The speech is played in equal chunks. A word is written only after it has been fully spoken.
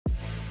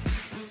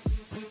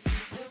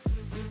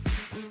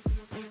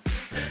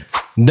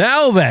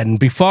Now then,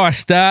 before I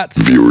start,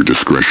 viewer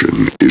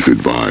discretion is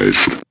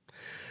advised.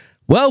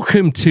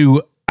 Welcome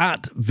to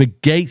At the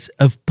Gates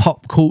of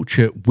Pop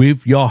Culture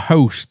with your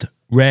host,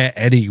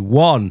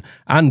 Rarest,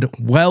 and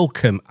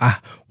welcome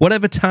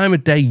whatever time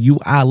of day you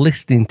are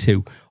listening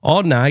to,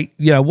 or night,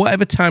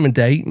 whatever time of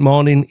day,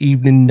 morning,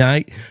 evening,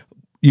 night,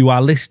 you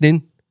are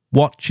listening,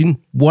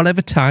 watching,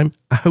 whatever time.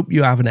 I hope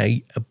you're having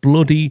a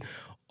bloody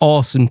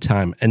awesome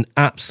time, an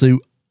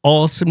absolute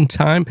awesome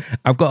time.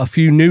 I've got a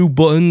few new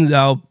buttons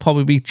I'll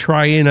probably be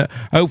trying.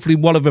 Hopefully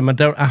one of them I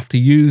don't have to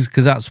use,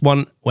 because that's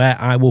one where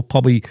I will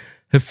probably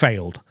have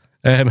failed.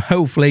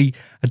 Hopefully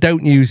I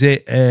don't use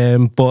it,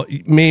 but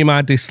me and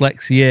my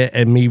dyslexia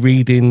and me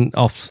reading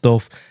off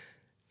stuff,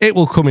 it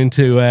will come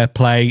into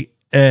play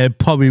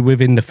probably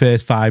within the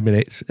first 5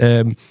 minutes.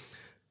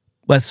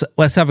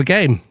 Let's have a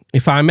game.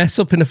 If I mess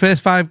up in the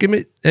first five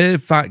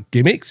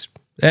gimmicks,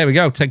 there we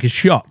go, take a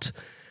shot.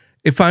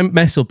 If I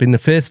mess up in the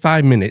first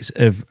 5 minutes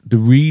of the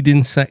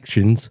reading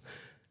sections,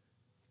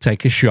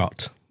 take a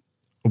shot.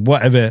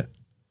 Whatever.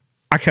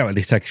 I can't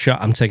really take a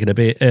shot. I'm taking a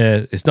beer.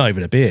 It's not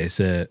even a beer. It's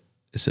a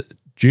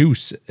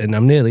juice, and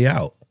I'm nearly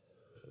out.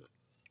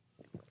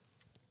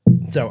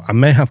 So I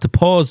may have to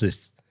pause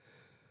this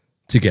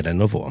to get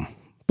another one.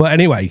 But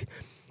anyway,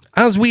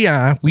 as we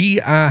are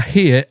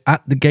here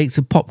at the gates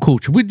of pop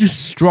culture. We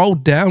just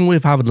strolled down.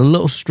 We've having a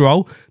little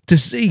stroll to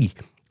see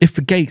if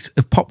the gates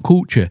of pop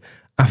culture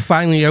are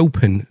finally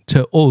open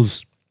to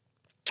us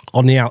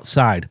on the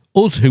outside.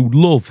 Us who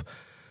love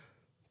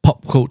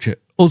pop culture.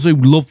 Us who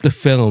love the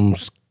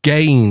films,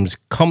 games,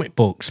 comic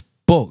books,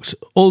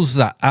 us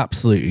that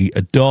absolutely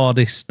adore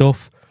this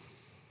stuff.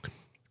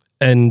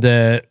 And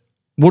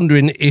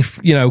wondering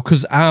if,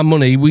 because our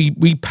money,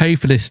 we pay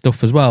for this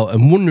stuff as well,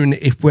 and wondering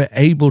if we're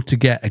able to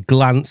get a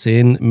glance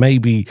in,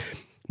 maybe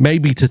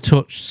to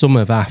touch some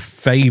of our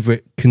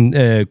favourite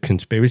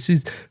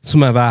conspiracies,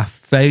 some of our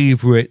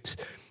favourite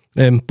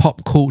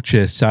pop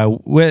culture.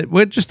 So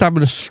we're just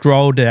having a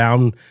stroll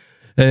down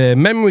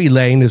memory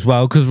lane as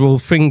well, because we'll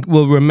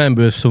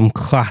remember some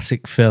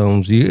classic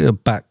films.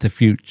 Back to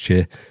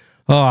Future.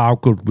 Oh, how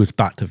good was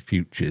Back to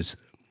Futures?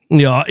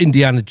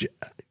 Indiana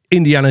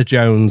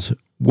Jones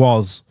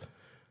was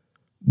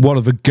one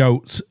of the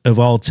GOATs of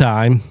all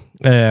time,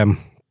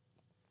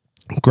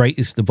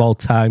 greatest of all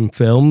time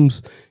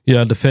films.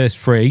 The first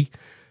three,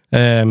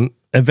 and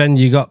then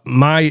you got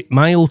my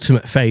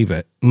ultimate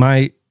favorite.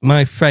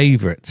 My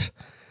favorite.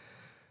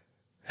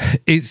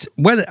 It's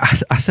when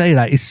I say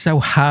that, it's so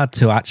hard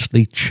to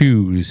actually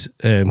choose,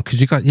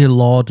 because you got your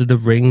Lord of the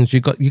Rings,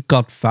 you got your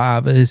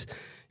Godfathers,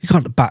 you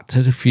got the Back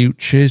to the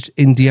Futures,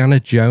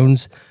 Indiana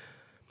Jones.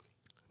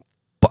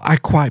 But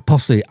I've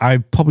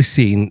probably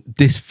seen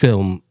this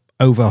film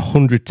over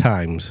 100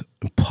 times,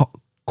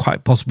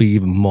 quite possibly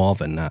even more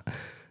than that,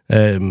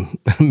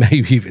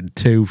 maybe even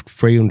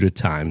 200-300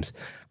 times.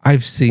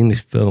 I've seen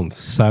this film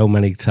so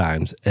many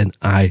times, and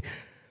I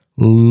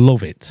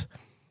love it.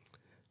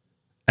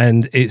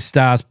 And it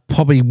stars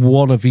probably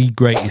one of the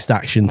greatest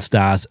action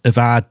stars of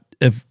the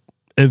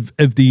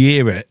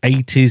era,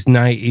 80s,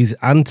 90s,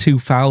 and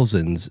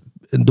 2000s.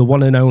 The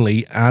one and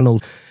only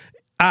Arnold.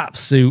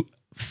 Absolute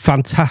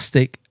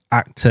fantastic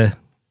actor,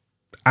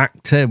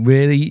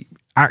 really,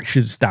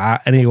 action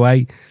star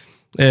anyway.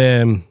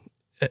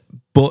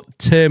 But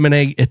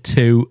Terminator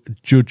 2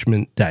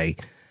 Judgment Day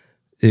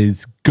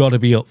is got to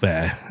be up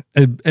there.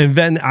 And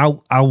then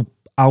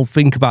I'll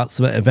think about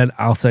something, and then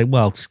I'll say,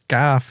 well,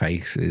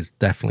 Scarface is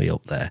definitely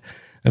up there.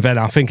 And then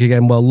I'll think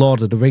again, well,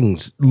 Lord of the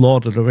Rings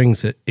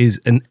is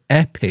an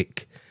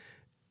epic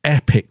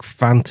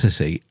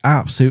fantasy,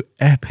 absolute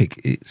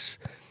epic. It's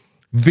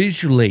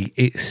visually,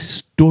 it's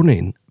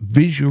stunning.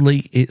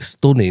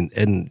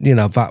 And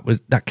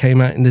that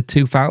came out in the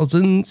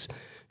 2000s.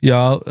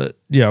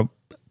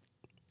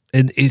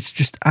 And it's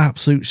just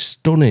absolute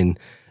stunning.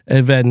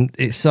 And then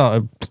it's sort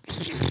of,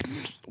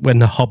 when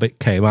The Hobbit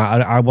came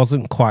out, I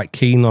wasn't quite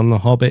keen on The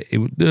Hobbit.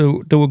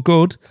 They were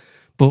good,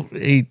 but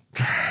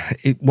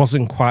it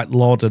wasn't quite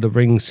Lord of the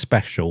Rings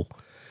special.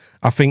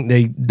 I think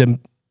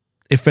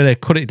if they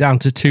cut it down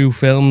to 2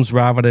 films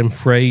rather than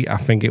 3, I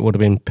think it would have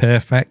been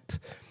perfect.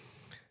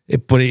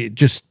 But it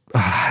just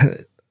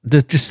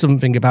there's just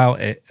something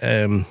about it.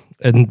 And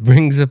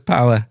Rings of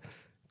Power,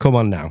 come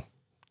on now,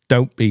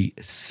 don't be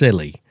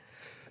silly.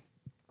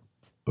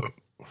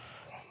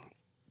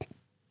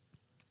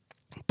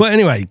 But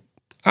anyway,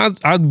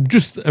 I've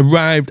just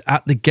arrived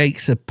at the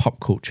gates of pop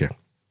culture.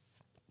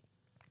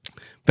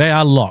 They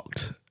are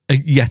locked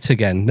yet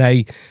again.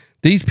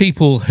 These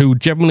people who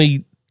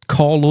generally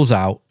call us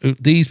out,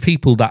 these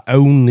people that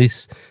own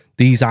these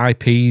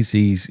IPs,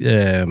 these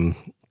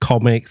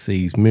comics,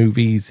 these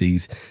movies,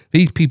 these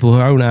people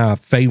who own our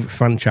favorite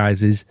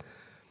franchises,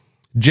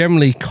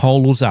 generally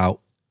call us out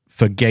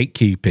for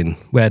gatekeeping,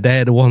 where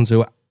they're the ones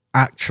who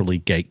actually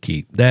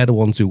gatekeep. They're the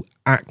ones who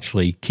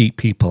actually keep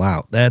people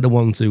out. They're the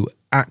ones who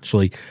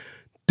actually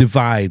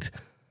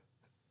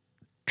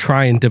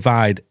try and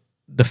divide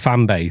the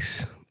fan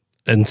base.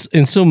 And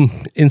in some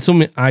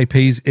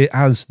IPs, it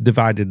has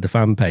divided the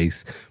fan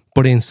base,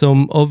 but in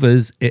some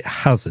others, it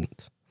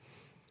hasn't.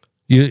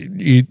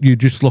 You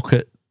just look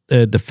at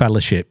the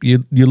Fellowship.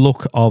 You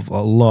look of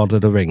a Lord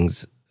of the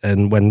Rings,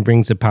 and when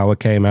Rings of Power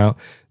came out,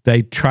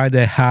 they tried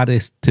their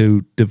hardest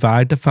to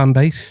divide the fan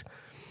base.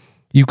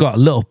 You've got a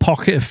little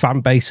pocket of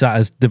fan base that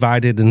has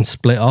divided and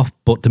split off,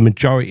 but the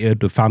majority of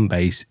the fan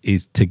base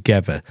is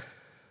together.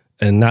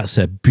 And that's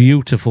a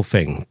beautiful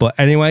thing. But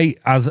anyway,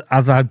 as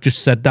I've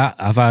just said that,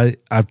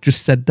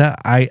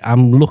 I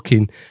am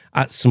looking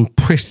at some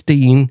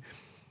pristine.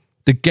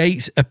 The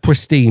gates are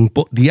pristine,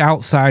 but the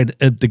outside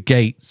of the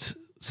gates.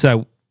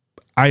 So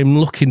I'm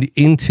looking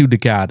into the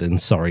garden.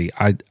 Sorry,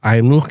 I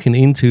am looking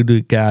into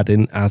the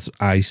garden as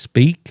I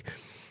speak,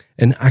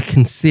 and I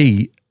can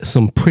see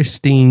some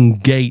pristine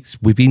gates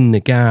within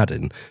the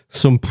garden.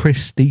 Some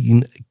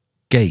pristine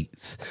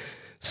gates.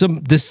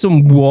 There's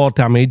some war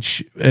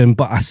damage,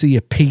 but I see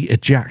a Peter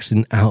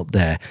Jackson out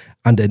there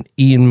and an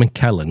Ian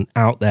McKellen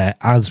out there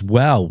as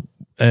well.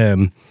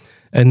 And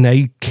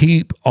they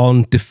keep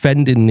on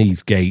defending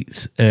these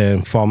gates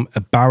from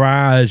a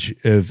barrage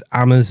of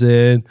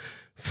Amazon,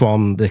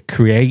 from the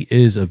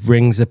creators of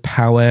Rings of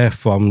Power,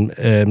 from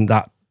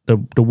the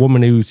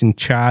woman who's in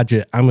charge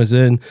at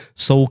Amazon,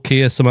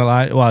 Sulky or something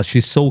like that. Well,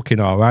 she's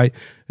sulking, all right.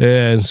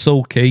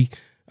 Sulky,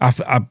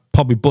 I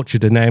probably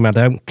butchered her name. I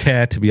don't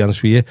care, to be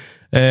honest with you.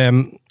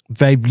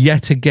 They've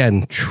yet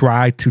again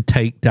tried to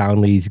take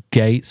down these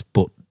gates,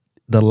 but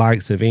the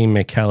likes of Ian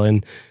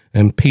McKellen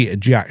and Peter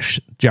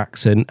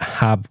Jackson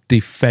have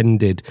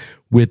defended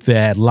with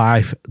their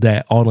life,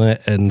 their honour,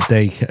 and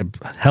they have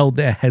held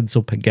their heads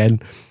up again,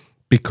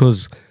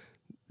 because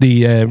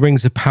the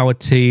Rings of Power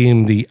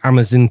team, the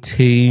Amazon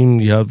team,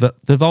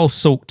 they've all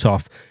sulked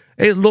off.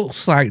 It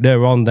looks like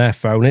they're on their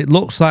phone. It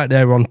looks like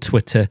they're on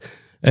Twitter,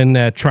 and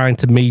they're trying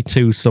to Me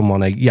Too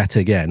someone yet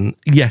again.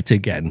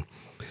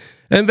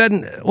 And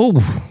then,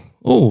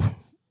 hello,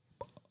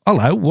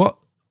 what?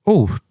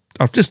 Oh,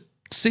 I've just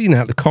seen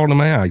out the corner of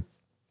my eye.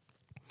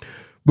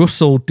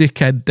 Russell T.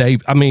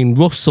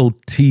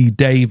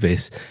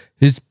 Davis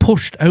has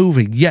pushed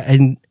over yet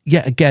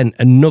again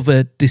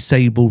another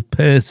disabled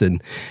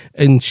person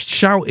and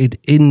shouted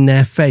in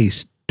their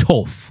face,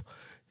 tough,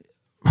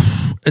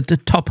 at the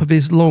top of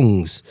his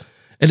lungs.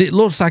 And it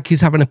looks like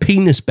he's having a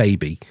penis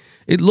baby.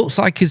 Oh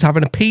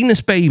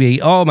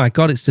my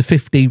God, it's the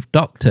 15th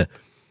Doctor.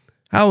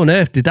 How on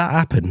earth did that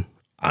happen?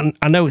 And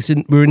I know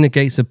we're in the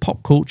gates of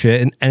pop culture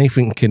and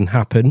anything can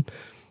happen.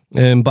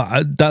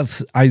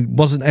 But I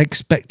wasn't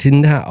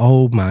expecting that.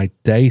 Oh my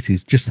days,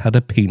 he's just had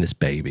a penis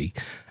baby.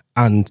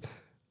 And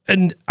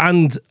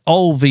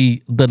all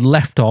the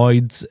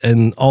leftoids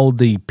and all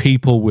the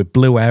people with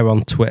blue hair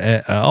on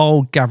Twitter are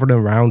all gathering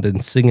around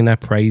and singing their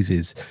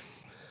praises.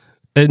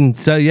 And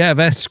so yeah,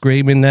 they're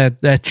screaming,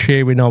 they're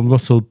cheering on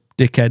Russell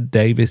T.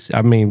 Davis.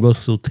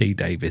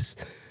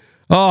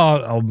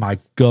 Oh my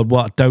God,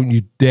 what? Don't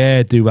you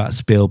dare do that,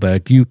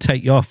 Spielberg. You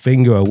take your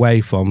finger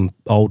away from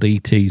old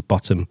E.T.'s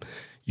bottom.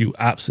 You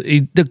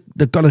absolutely,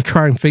 they're going to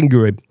try and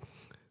finger him.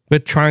 We're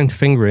trying to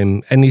finger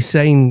him. And he's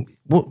saying,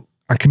 what?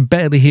 I can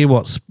barely hear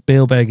what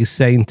Spielberg is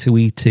saying to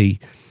E.T.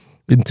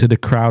 into the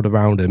crowd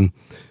around him.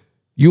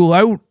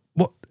 It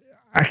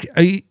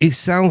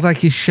sounds like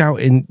he's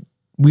shouting,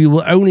 we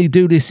will only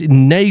do this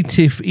in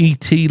native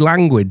E.T.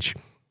 language.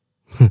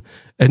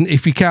 And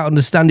if you can't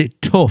understand it,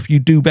 tough, you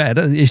do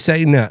better. He's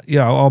saying that,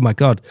 oh my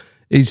God.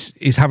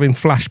 He's having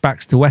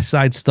flashbacks to West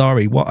Side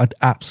Story. What an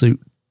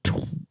absolute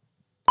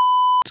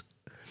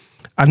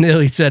I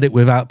nearly said it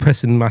without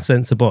pressing my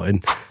censor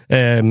button.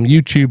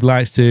 YouTube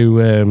likes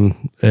to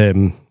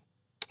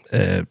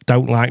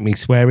don't like me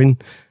swearing.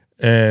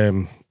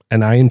 And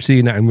I am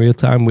seeing that in real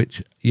time,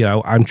 which,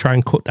 I'm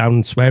trying to cut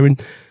down swearing.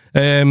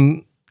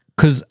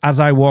 Because as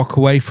I walk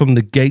away from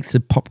the gates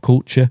of pop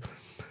culture,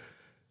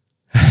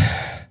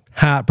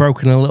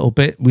 heartbroken a little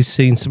bit. We've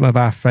seen some of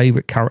our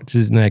favourite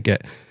characters in there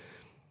get.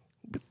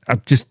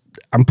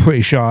 I'm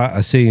pretty sure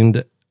I've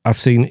seen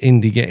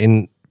Indy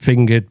getting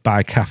fingered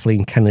by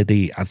Kathleen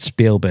Kennedy at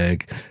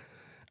Spielberg,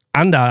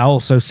 and I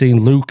also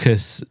seen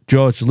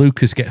George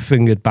Lucas get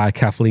fingered by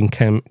Kathleen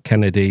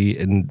Kennedy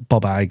and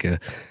Bob Iger.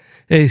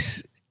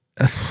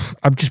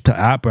 I'm just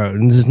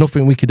heartbroken. There's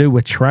nothing we can do. We're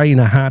trying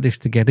our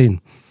hardest to get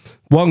in.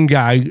 One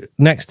guy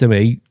next to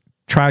me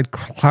tried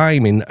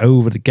climbing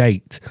over the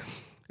gate,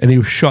 and he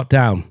was shot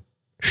down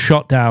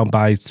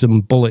by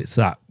some bullets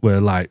that were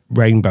like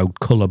rainbow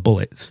colour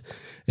bullets.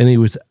 And he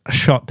was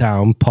shot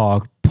down,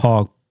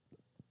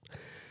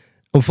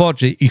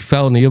 Unfortunately, he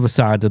fell on the other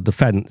side of the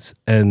fence,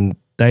 and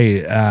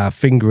they are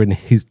fingering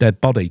his dead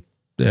body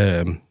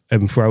and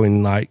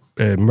throwing like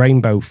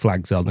rainbow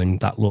flags on him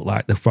that look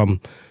like they're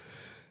from...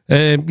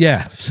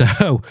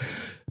 so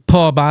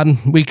poor man.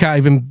 We can't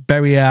even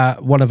bury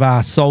one of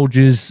our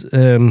soldiers.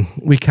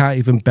 We can't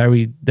even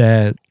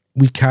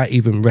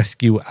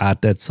rescue our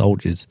dead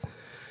soldiers.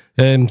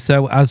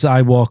 So as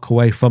I walk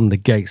away from the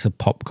gates of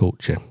pop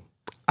culture,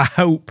 I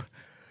hope...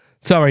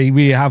 Sorry,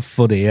 we have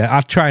fun here.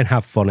 I try and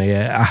have fun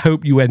here. I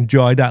hope you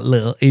enjoyed that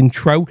little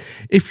intro.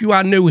 If you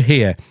are new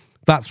here,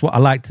 that's what I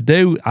like to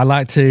do. I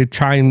like to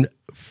try and...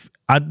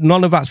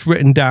 none of that's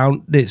written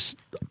down. It's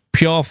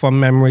pure from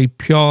memory,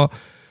 pure...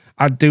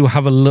 I do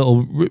have a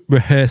little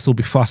rehearsal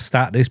before I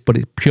start this, but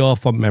it's pure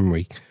from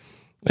memory.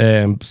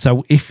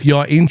 So if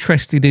you're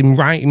interested in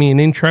writing me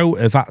an intro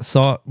of that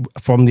sort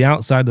from the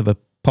outside of a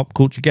pop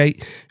culture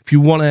gate, if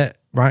you want to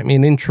write me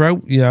an intro,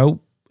 you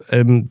know,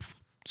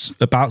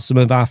 about some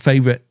of our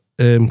favorite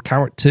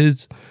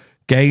characters,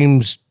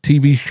 games,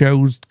 TV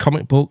shows,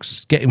 comic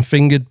books, getting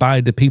fingered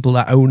by the people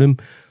that own them,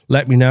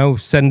 let me know.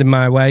 Send them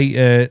my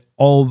way.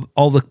 All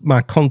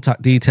my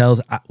contact details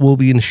will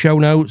be in the show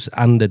notes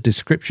and the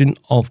description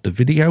of the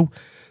video.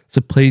 So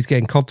please get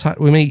in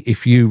contact with me.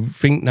 If you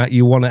think that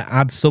you want to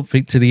add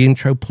something to the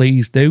intro,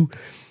 please do.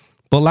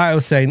 But like I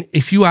was saying,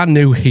 if you are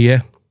new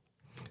here,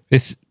 I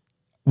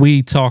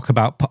talk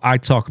about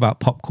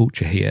pop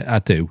culture here. I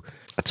do.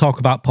 I talk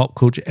about pop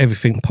culture,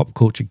 everything pop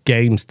culture,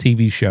 games,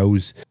 TV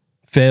shows,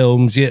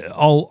 films, yeah,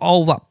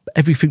 all that,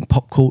 everything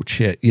pop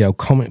culture, you know,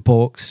 comic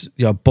books,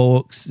 you know,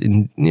 books,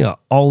 and, you know,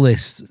 all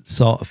this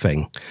sort of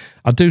thing.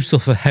 I do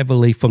suffer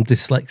heavily from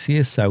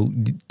dyslexia, so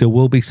there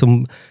will be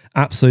some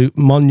absolute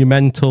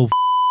monumental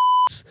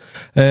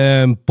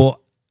but,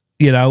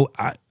 you know,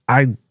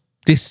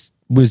 this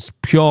was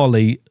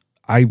purely,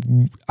 I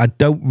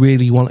don't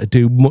really want to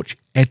do much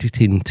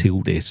editing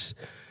to this.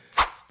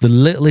 The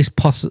littlest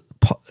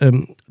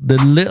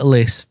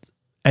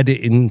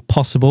editing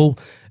possible.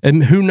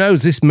 And who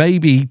knows, this may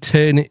be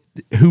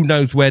who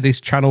knows where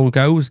this channel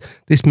goes.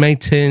 This may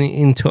turn it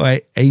into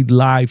a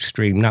live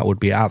stream. That would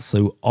be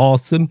absolute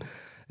awesome.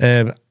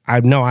 I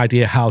have no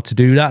idea how to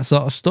do that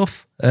sort of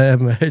stuff.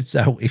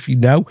 So if you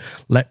know,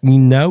 let me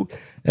know.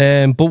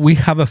 But we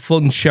have a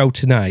fun show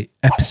tonight,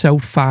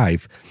 episode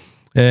 5.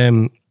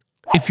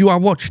 If you are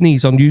watching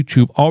these on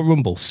YouTube or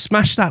Rumble,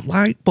 smash that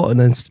like button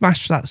and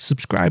smash that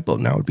subscribe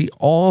button. That would be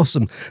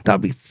awesome. That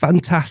would be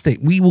fantastic.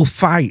 We will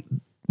fight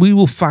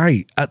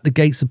at the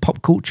gates of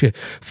pop culture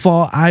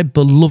for our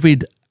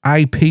beloved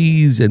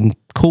IPs and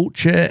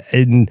culture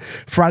and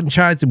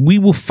franchise. And we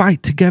will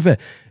fight together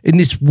in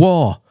this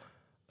war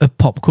of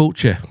pop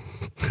culture.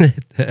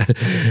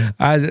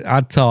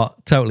 I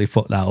totally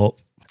fucked that up.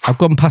 I've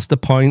gone past the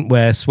point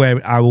where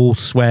I will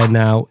swear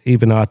now,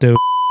 even though I do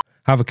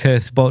have a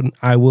curse button.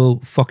 I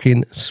will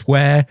fucking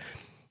swear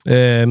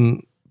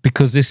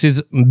because this is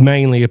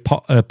mainly a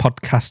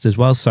podcast as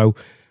well. So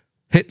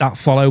hit that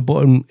follow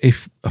button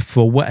if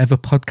for whatever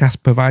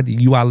podcast provider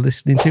you are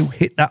listening to.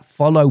 Hit that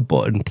follow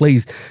button,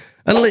 please.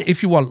 And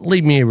if you want,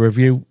 leave me a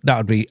review. That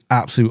would be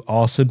absolute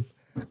awesome.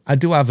 I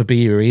do have a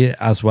beer here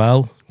as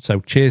well. So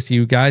cheers to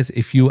you guys.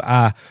 If you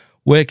are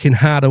working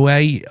hard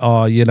away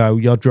or, you know,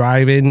 you're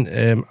driving,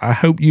 I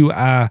hope you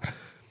are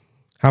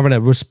having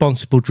a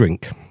responsible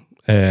drink.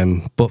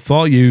 But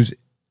for you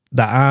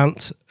that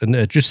aren't and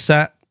are just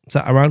sat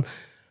around,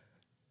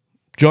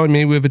 join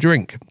me with a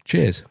drink.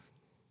 Cheers.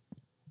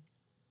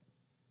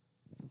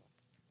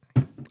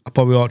 I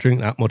probably won't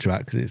drink that much of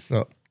that because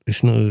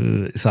it's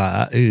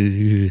like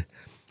that.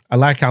 I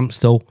like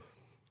Amstel.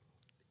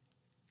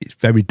 It's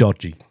very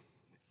dodgy.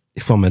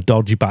 It's from a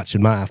dodgy batch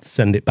and might have to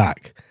send it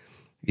back.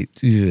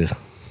 And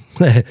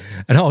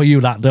all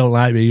you that don't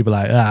like me, you'll be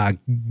like,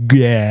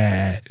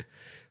 yeah.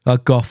 Oh,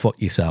 go fuck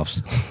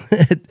yourselves.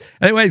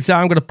 Anyway, so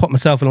I'm going to put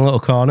myself in a little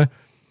corner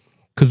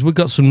because we've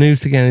got some news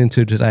to get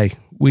into today.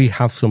 We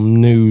have some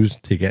news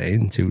to get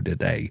into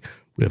today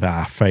with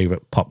our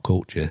favourite pop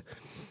culture.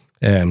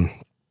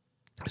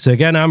 So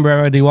again, I'm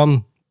Rarest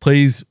One.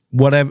 Please,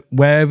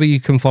 wherever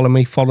you can follow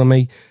me.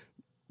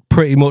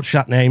 Pretty much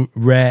that name,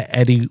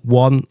 Rarest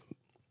One.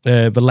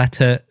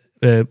 The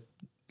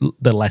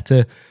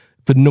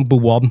number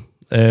 1,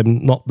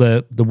 not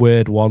the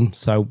word one.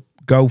 So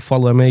go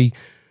follow me.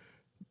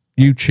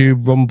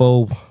 YouTube,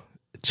 Rumble,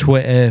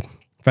 Twitter,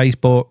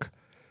 Facebook,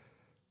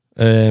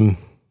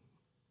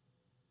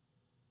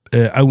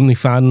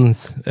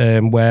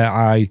 OnlyFans, where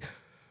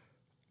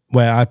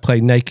I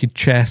play naked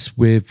chess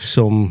with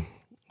some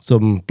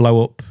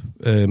blow up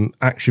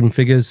action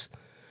figures.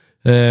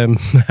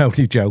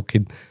 Only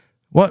joking.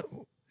 What?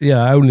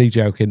 Yeah, only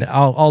joking.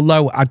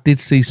 Although I did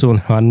see someone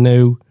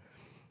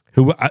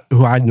who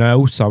I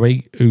know,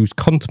 who's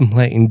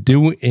contemplating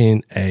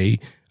doing a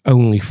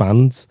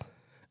OnlyFans,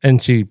 and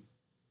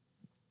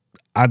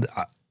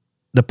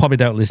they probably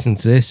don't listen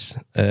to this,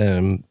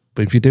 but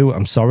if you do,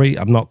 I'm sorry,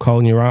 I'm not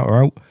calling you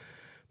out,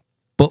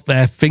 but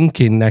they're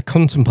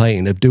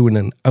contemplating of doing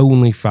an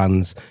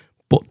OnlyFans,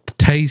 but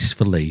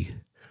tastefully,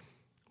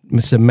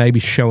 so maybe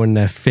showing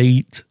their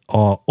feet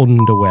or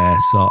underwear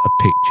sort of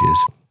pictures.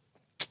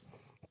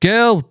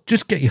 Girl,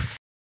 just get your...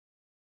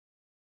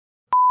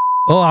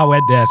 Oh, I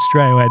went there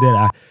straight away, didn't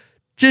I?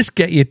 Just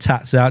get your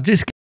tats out.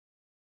 Just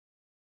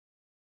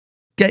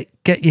get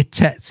your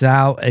tits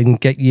out and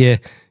get your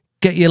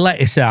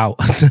lettuce out.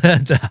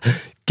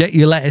 Get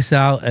your lettuce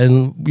out,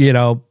 and you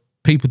know,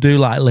 people do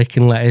like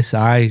licking lettuce.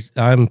 I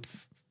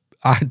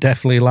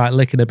definitely like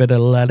licking a bit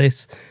of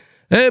lettuce.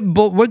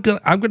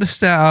 But I'm gonna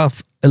start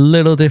off a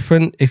little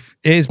different.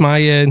 Here's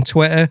my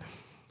Twitter.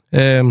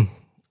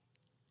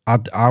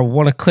 I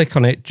want to click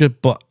on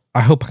it, but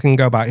I hope I can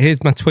go back.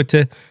 Here's my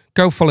Twitter.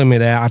 Go follow me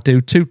there. I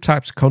do 2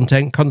 types of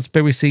content,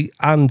 conspiracy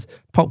and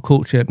pop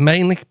culture,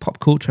 mainly pop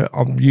culture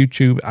on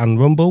YouTube and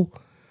Rumble.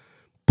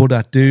 But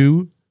I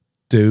do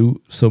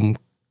some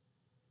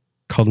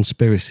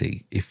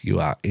conspiracy if you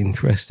are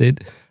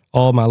interested.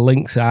 All my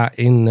links are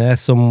in there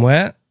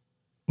somewhere.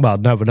 Well,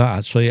 no, they're not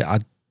actually. I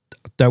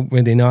don't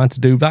really know how to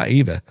do that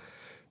either.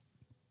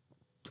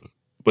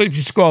 But if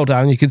you scroll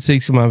down, you can see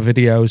some of my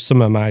videos,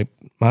 some of my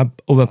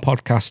other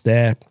podcasts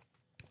there.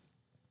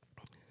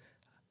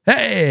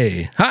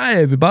 Hey,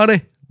 hi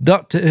everybody,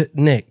 Dr.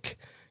 Nick,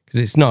 because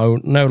it's no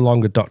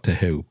longer Doctor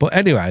Who. But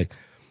anyway,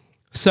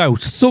 so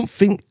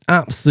something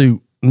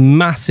absolute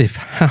massive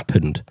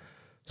happened.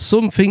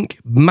 Something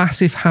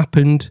massive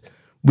happened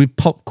with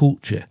pop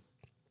culture.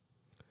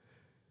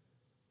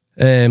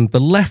 The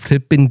left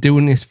have been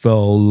doing this for a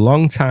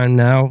long time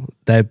now.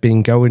 They've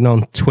been going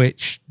on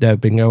Twitch. They've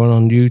been going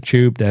on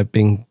YouTube. They've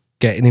been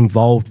getting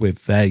involved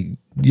with the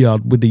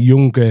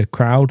younger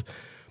crowd.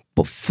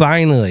 But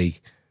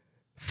finally,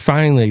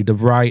 the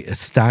right are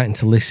starting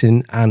to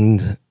listen,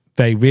 and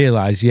they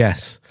realise,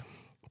 yes,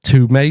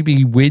 to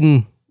maybe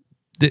win.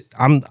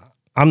 I'm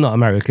not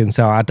American,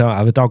 so I don't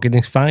have a dog in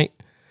this fight,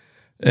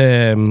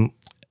 and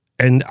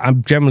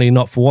I'm generally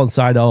not for one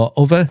side or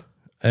other.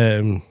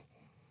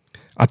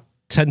 I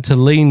tend to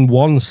lean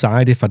one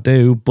side if I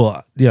do,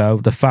 but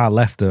the far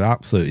left are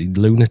absolutely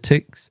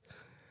lunatics.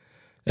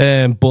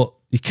 But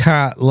you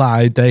can't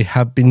lie; they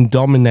have been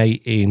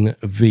dominating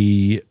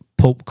the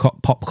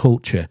pop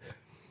culture.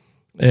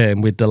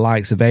 With the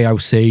likes of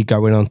AOC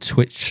going on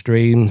Twitch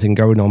streams and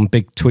going on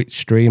big Twitch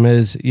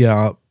streamers,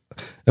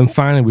 and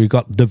finally we've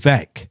got the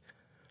Vivek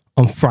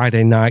on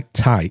Friday Night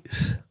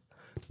Tights.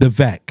 The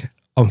Vivek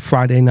on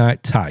Friday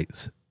Night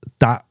Tights.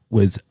 That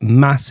was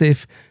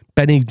massive.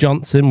 Benny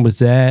Johnson was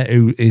there,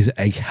 who is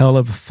a hell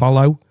of a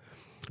follow.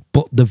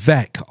 But the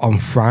Vivek on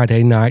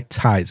Friday Night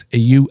Tights. Are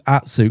you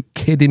absolute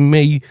kidding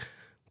me?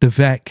 The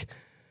Vivek.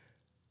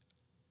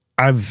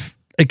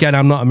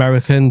 I'm not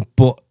American,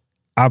 but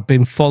I've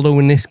been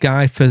following this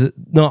guy for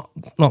not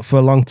for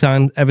a long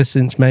time, ever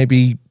since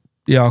maybe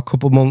a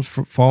couple of months,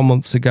 4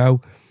 months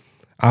ago.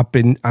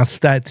 I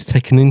started to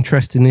take an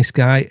interest in this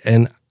guy,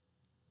 and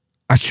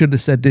I should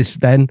have said this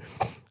then.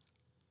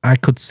 I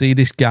could see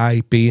this guy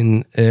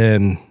being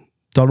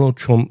Donald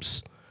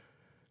Trump's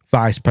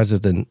vice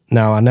president.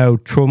 Now I know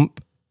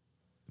Trump,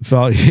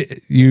 for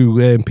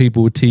you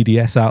people with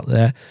TDS out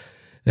there,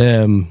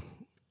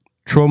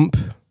 Trump.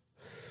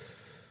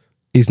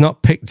 He's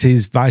not picked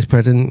his vice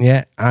president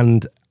yet,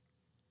 and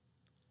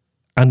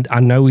I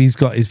know he's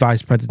got his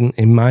vice president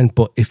in mind.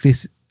 But if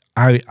this,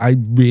 I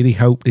really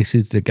hope this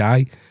is the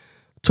guy.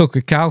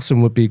 Tucker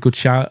Carlson would be a good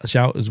shout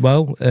as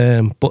well.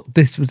 But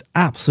this was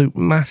absolute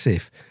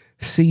massive.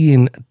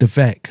 Seeing the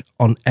Vivek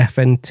on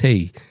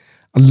FNT,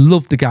 I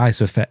love the guys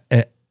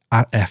at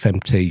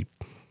FNT.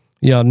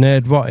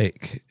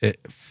 Nerdrotic,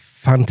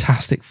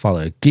 fantastic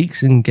follow.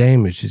 Geeks and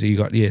Gamers, you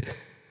got your.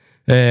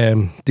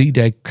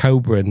 D-Day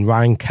Cobra and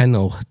Ryan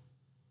Kennel,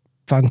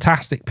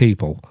 fantastic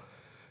people.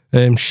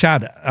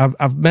 Shad,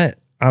 I've met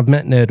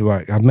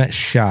Nerdwork, I've met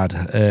Shad,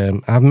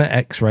 I've met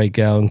X-Ray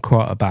Girl and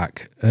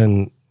Quarterback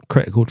and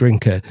Critical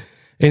Drinker,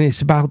 and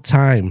it's about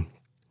time.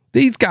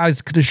 These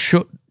guys could have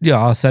shut.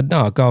 I said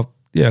no, go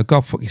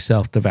fuck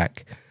yourself,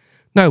 Vivek.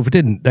 No, they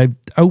didn't. They've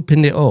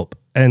opened it up,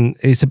 and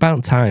it's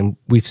about time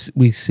we've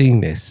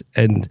seen this.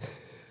 And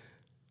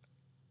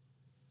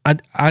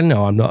I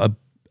know I'm not a.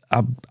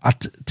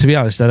 To be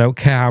honest, I don't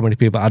care how many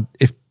people.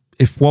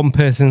 If one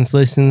person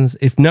listens,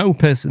 if no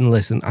person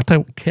listens, I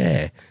don't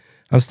care.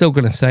 I'm still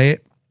going to say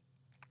it.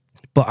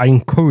 But I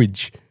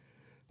encourage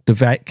the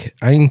Vivek.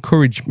 I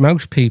encourage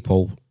most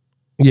people,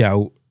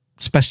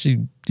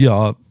 especially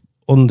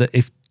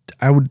if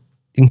I would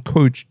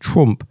encourage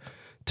Trump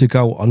to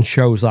go on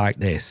shows like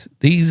this.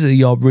 These are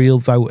your real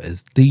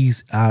voters.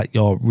 These are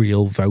your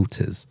real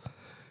voters.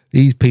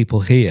 These people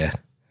here,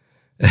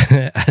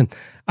 and.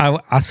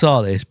 I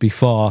saw this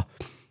before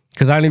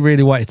because I only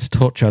really wanted to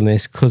touch on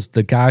this because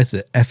the guys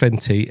at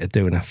FNT are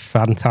doing a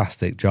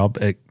fantastic job.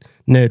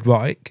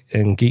 Nerdrotic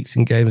and Geeks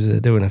and Gamers are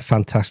doing a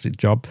fantastic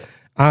job.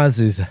 As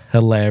is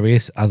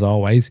hilarious, as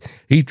always.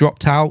 He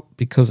dropped out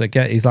because,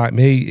 again, he's like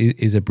me,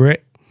 he's a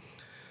Brit.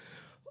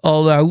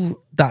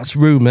 Although that's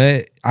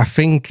rumour, I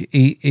think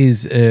he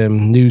is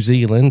New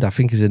Zealand. I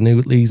think he's a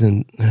New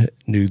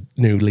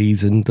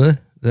Zealander.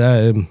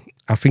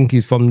 I think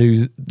he's from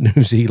New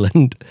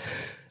Zealand.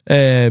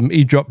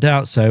 He dropped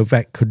out so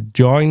Vivek could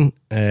join.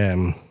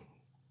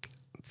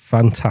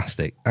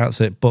 Fantastic.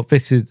 That's it. But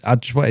I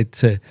just wanted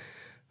to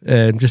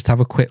just have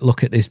a quick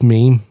look at this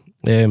meme.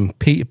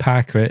 Peter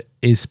Parker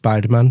is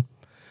Spider-Man.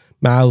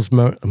 Miles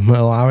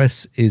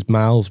Morales is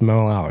Miles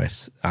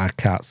Morales. I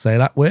can't say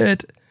that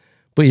word,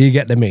 but you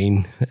get the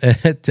meme.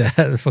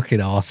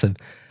 Fucking awesome.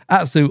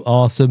 Absolute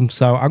awesome.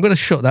 So I'm going to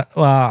shut that.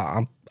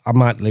 Well, I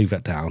might leave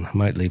that down. I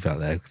might leave that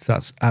there because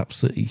that's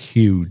absolutely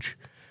huge.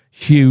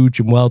 Huge,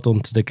 and well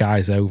done to the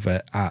guys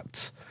over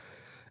at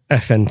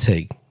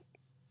FNT.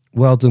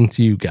 Well done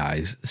to you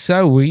guys.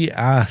 So we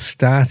are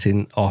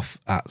starting off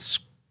at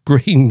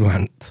Screen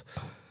Rant.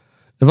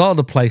 Of all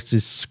the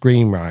places,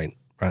 Screen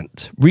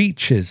Rant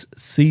reaches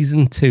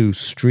season 2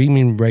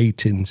 streaming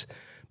ratings,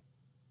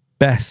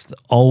 best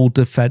all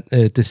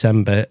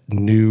December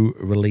new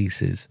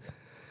releases.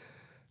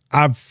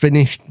 I've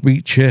finished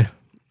Reacher.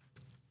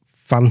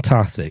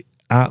 Fantastic,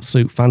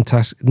 absolute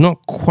fantastic.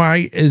 Not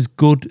quite as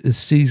good as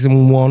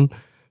season 1,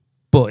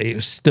 but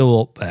it's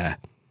still up there.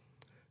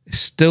 It's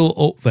still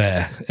up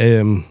there.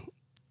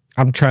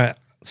 I'm trying.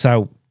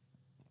 So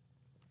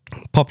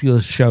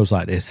popular shows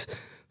like this,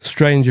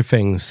 Stranger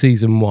Things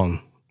season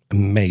 1,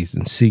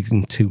 amazing.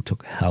 Season 2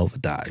 took a hell of a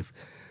dive.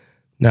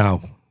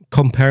 Now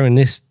comparing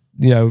this,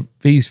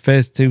 these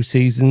first 2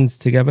 seasons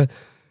together.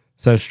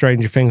 So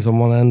Stranger Things on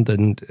one end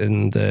and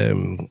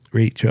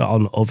Reacher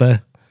on the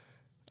other.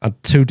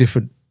 And 2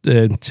 different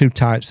 2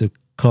 types of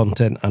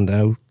content, I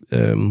know.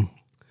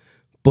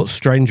 But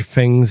Stranger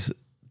Things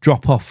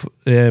drop off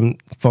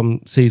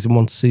from season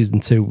 1 to season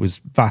 2 was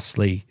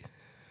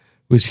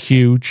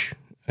huge.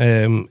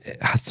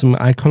 It had some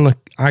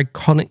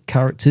iconic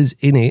characters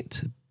in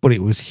it, but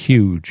it was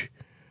huge.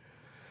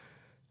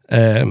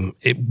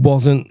 It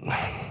wasn't.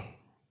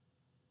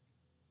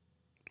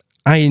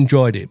 I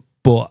enjoyed it,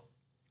 but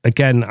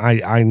again,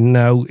 I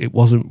know it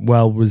wasn't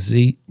well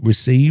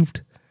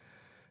received.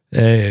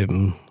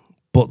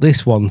 But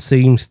this one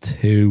seems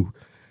to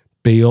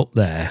be up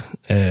there.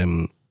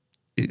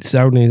 It's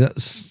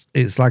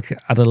like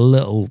at a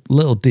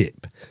little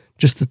dip,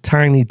 just a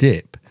tiny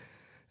dip.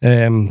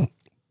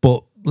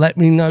 But let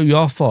me know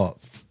your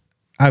thoughts.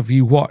 Have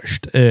you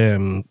watched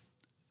Reacher?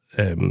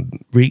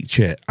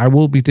 I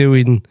will be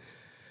doing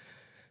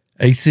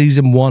a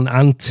season 1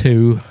 and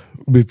 2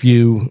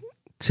 review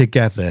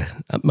together.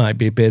 That might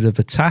be a bit of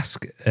a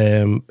task.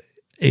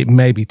 It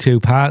may be 2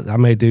 parts. I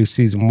may do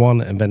season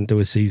 1 and then do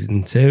a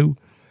season 2.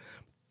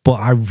 But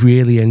I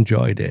really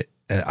enjoyed it.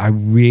 I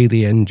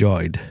really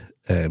enjoyed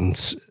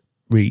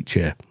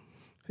Reacher.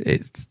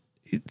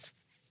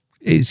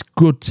 It's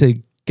good to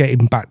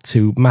getting back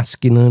to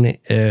masculine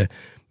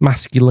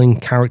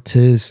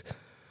characters.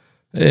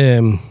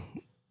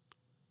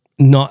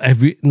 Not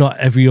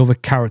every other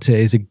character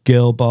is a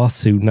girl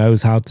boss who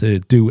knows how to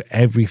do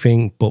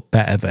everything but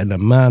better than a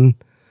man.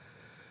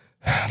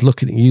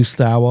 Looking at you,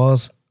 Star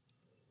Wars.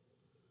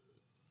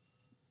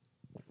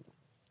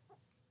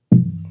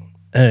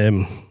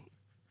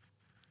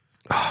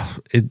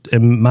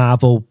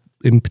 Marvel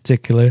in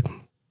particular,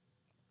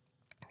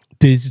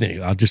 Disney.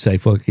 I'll just say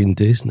fucking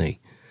Disney.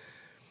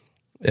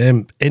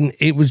 And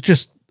it was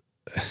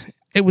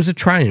a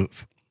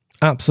triumph,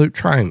 absolute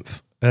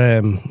triumph.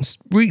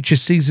 Reacher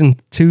season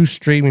 2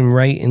 streaming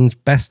ratings,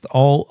 best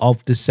all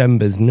of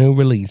December's new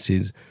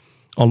releases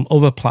on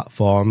other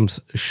platforms,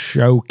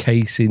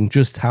 showcasing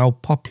just how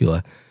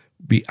popular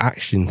the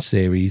action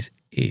series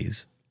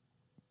is.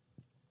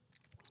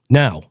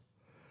 Now,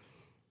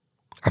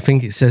 I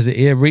think it says it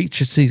here,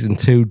 Reacher season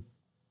 2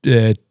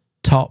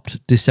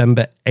 topped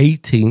December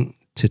 18th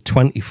to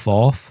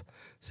 24th,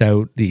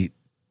 so the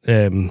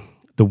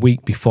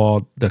week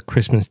before the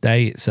Christmas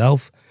day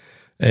itself.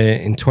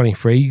 In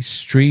 23,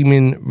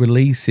 streaming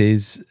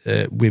releases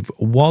with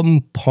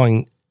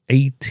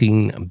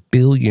 1.18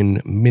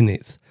 billion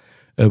minutes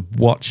of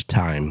watch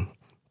time,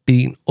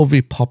 beating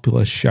other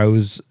popular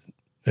shows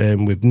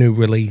with new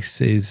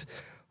releases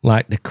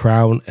like The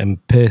Crown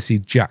and Percy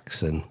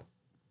Jackson.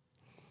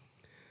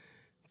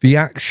 The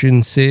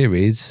action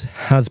series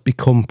has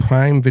become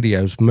Prime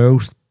Video's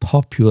most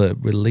popular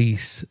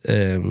release,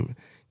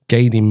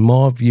 gaining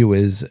more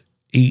viewers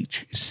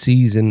each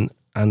season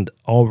and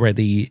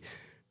already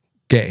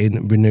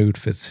getting renewed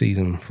for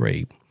season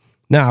 3.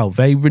 Now,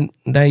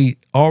 they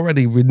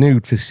already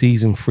renewed for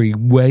season 3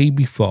 way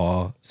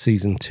before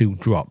season 2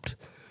 dropped,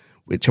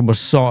 which I was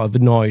sort of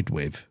annoyed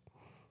with,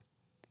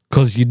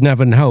 because you'd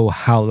never know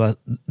how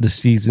the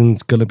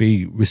season's going to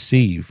be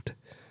received.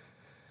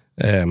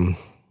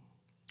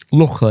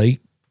 Luckily,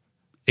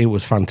 it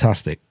was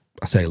fantastic.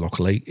 I say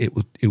luckily, it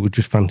was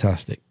just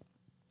fantastic.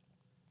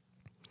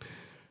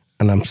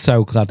 And I'm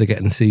so glad they're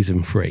getting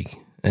season 3.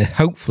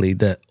 Hopefully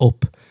they're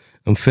up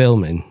and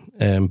filming.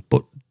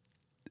 But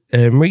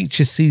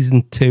Reacher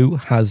season 2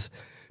 has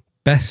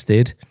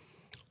bested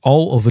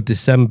all other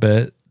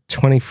December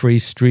 23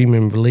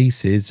 streaming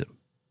releases,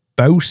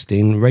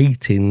 boasting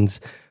ratings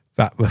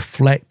that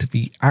reflect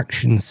the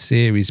action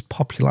series'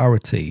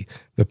 popularity.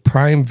 The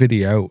Prime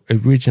Video,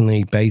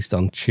 originally based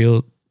on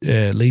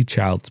Lee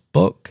Child's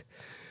book,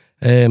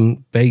 I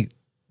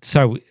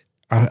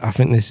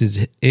think this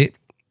is it.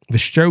 The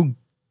show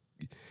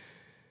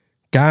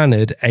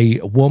garnered a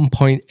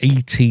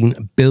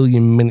 1.18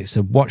 billion minutes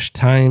of watch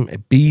time,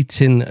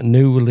 beating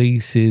new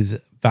releases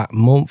that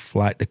month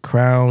like The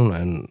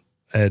Crown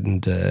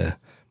and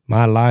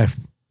My Life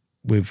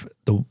with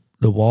the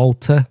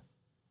Walter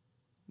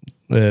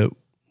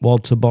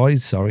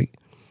Boys. Sorry,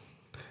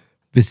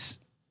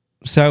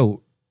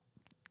 so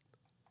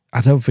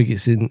I don't think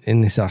it's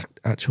in this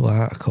actual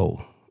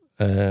article.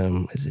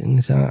 Is it in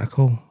this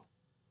article?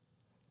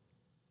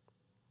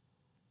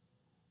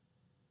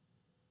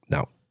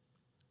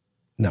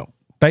 No.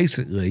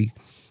 Basically,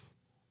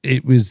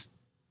 it was.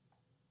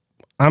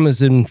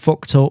 Amazon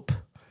fucked up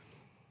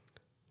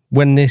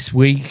when this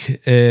week,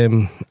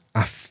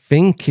 I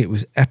think it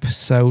was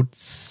episode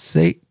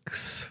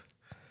 6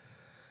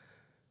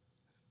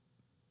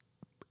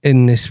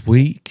 in this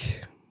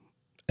week.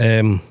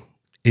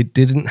 It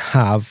didn't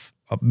have,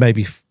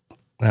 maybe,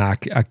 I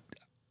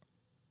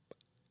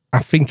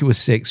think it was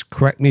 6,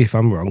 correct me if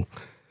I'm wrong,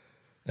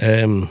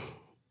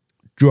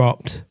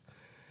 dropped.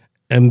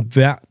 And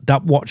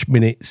that watch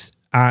minutes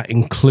are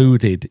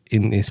included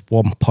in this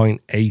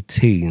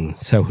 1.18.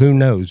 So who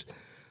knows?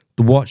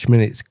 The watch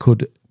minutes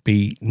could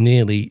be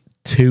nearly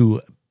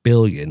 2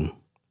 billion.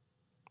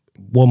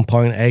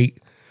 1.8,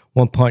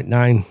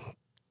 1.9,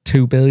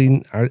 2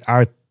 billion.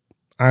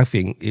 I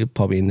think it's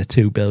probably in the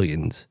 2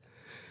 billions.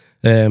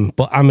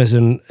 But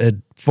Amazon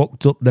had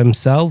fucked up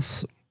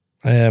themselves.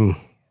 They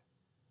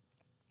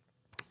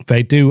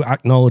do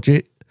acknowledge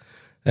it.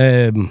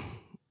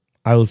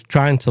 I was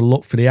trying to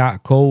look for the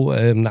article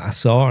that I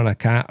saw, and I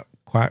can't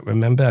quite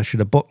remember. I should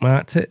have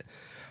bookmarked it.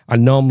 I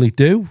normally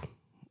do,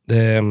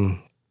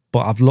 but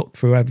I've looked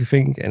through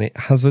everything and it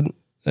hasn't.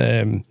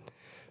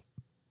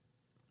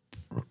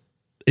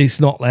 It's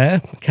not there.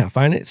 I can't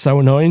find it. It's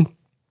so annoying.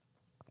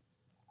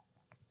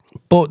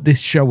 But this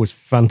show was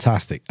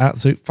fantastic.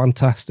 Absolute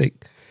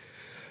fantastic.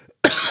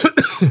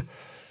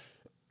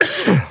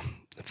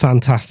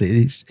 Fantastic.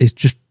 It's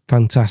just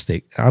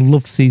fantastic. I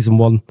love season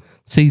 1.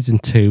 Season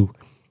 2,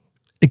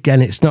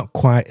 again, it's not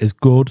quite as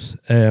good.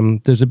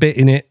 There's a bit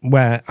in it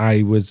where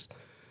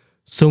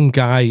some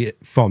guy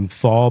from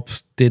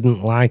Forbes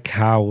didn't like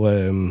how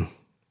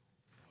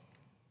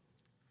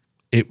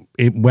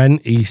it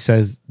went. He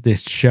says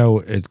this show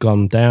had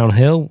gone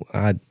downhill.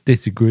 I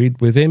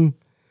disagreed with him.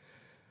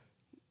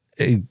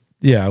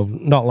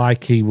 Not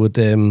like he would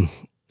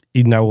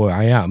he'd know where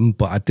I am,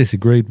 but I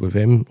disagreed with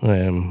him,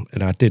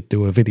 and I did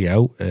do a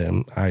video.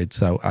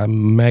 So I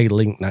may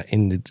link that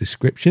in the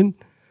description.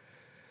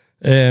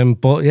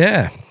 But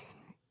yeah,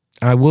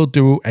 I will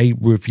do a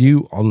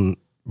review on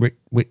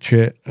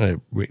Reacher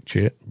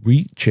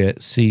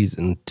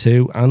season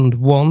 2 and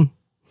 1.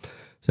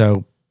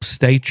 So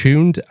stay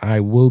tuned. I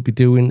will be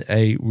doing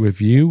a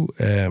review.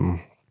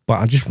 But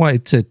I just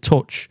wanted to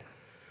touch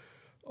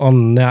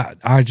on that.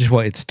 I just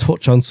wanted to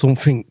touch on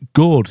something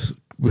good.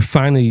 We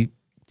finally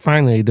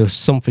there's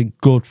something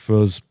good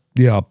for us,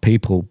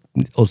 people,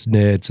 us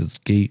nerds, us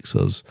geeks,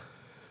 us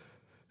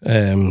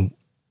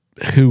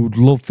who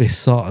love this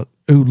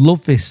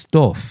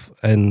stuff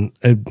and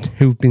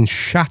who've been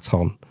shat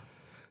on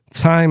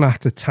time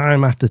after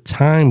time after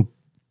time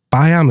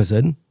by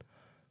Amazon,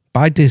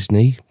 by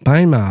Disney,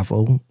 by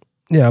Marvel,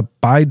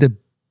 by the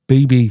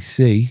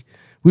BBC.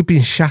 We've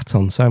been shat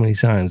on so many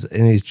times,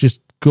 and it's just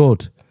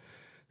good.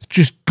 It's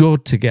just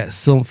good to get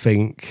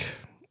something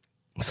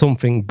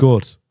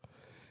good.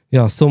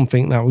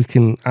 Something that we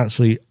can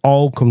actually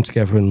all come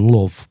together and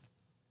love.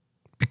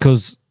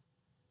 Because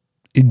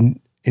in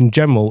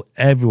general,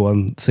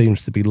 everyone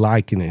seems to be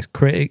liking this.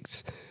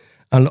 Critics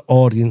and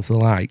audience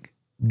alike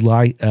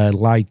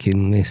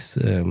liking this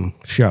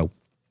show.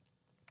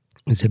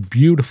 It's a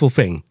beautiful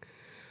thing.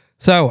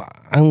 So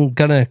I'm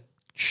going to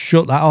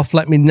shut that off.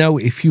 Let me know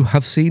if you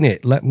have seen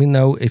it. Let me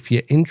know if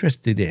you're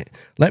interested in it.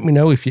 Let me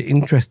know if you're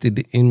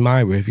interested in my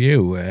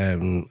review.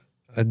 And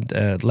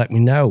let me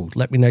know.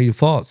 Let me know your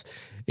thoughts.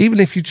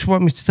 Even if you just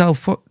want me to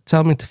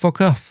tell me to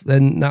fuck off,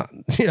 then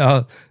that's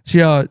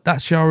your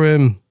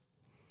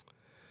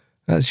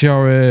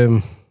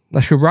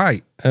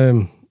right.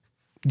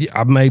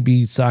 I may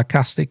be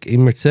sarcastic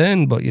in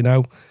return, but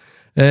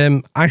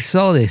I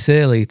saw this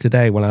earlier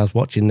today when I was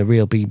watching the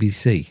real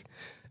BBC,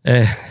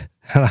 and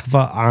I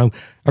thought I'm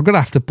gonna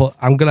have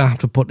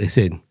to put this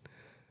in,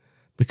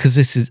 because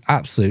this is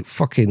absolute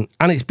fucking,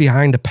 and it's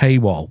behind a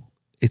paywall.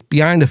 It's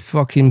behind a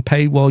fucking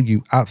paywall,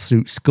 you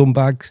absolute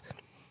scumbags.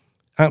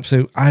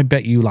 Absolute. I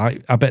bet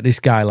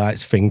this guy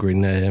likes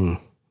fingering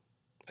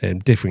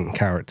different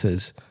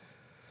characters.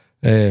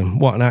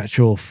 What an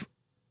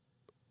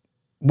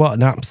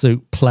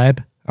absolute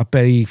pleb. I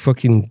bet he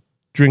fucking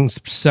drinks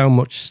so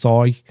much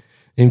soy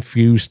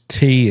infused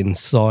tea and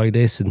soy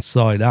this and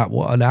soy that.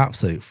 What an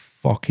absolute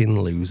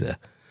fucking loser.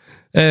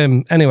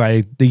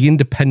 Anyway, The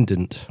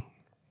Independent.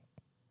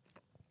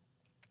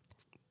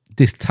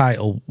 This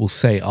title will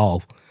say it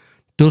all.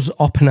 Does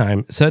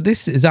Oppenheimer... So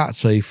this is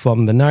actually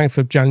from the 9th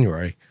of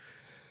January.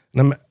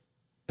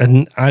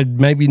 And I'd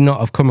maybe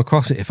not have come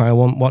across it if I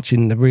wasn't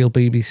watching the real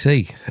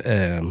BBC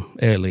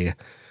earlier.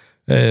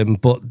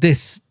 But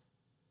this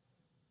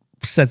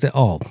says it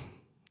all.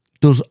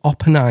 Does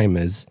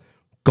Oppenheimer's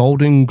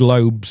Golden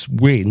Globes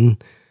win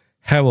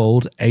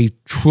herald a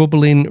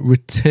troubling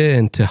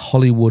return to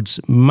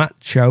Hollywood's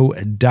macho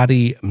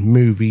daddy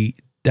movie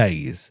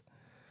days?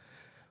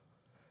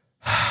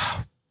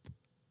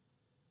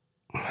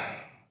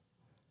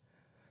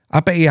 I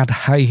bet he had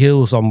high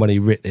heels on when he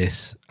wrote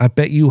this. I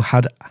bet you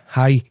had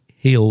high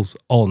heels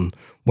on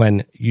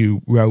when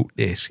you wrote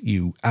this,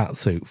 you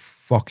absolute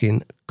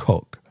fucking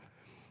cuck.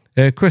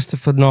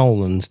 Christopher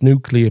Nolan's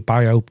nuclear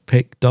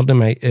biopic,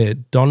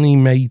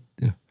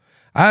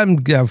 I'm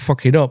going to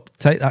fuck it up.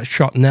 Take that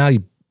shot now,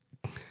 you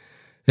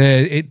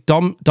It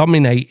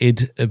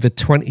dominated the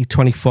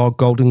 2024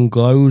 Golden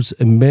Globes,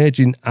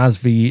 emerging as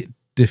the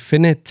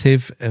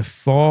definitive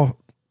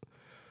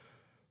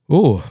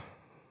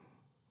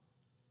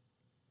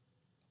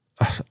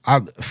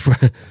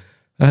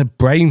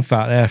brain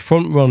fat there,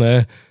 front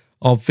runner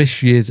of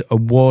this year's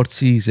award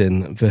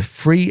season. The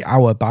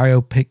 3-hour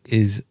biopic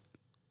is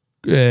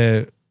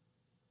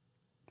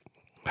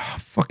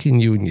fucking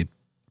you and your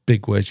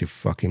big words, you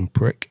fucking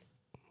prick.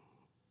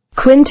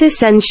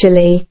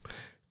 Quintessentially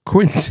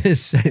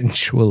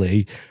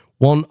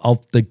one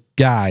of the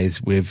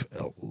guys with,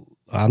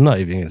 I'm not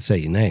even going to say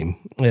your name,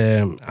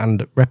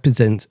 and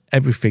represents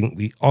everything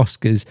the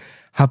Oscars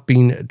have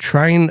been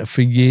trying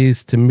for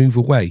years to move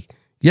away.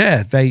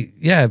 They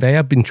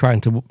have been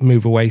trying to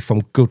move away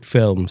from good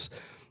films.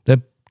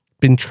 They've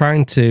been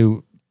trying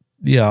to,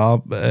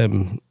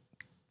 been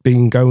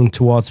going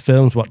towards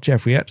films what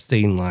Jeffrey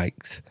Epstein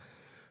likes,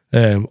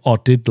 or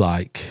did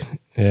like,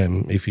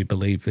 if you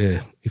believe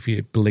the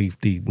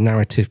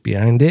narrative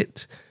behind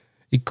it.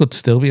 He could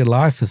still be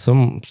alive for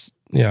some,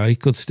 he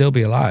could still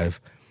be alive.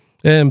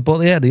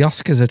 But yeah, the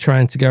Oscars are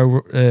trying to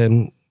go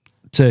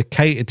to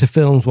cater to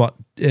films what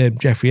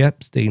Jeffrey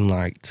Epstein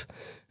liked,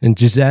 and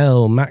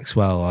Ghislaine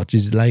Maxwell,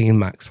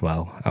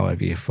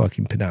 however you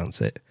fucking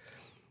pronounce it.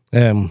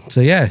 So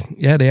yeah,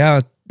 they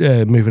are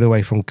moving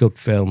away from good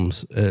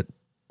films,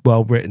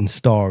 well-written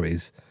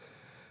stories,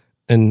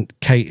 and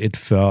catered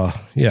for,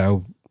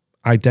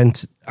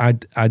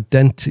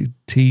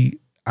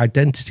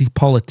 identity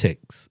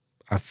politics.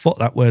 I fuck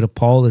that word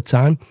up all the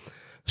time,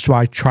 so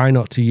I try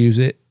not to use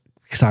it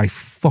because I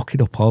fuck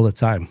it up all the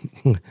time.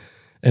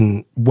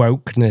 And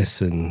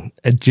wokeness and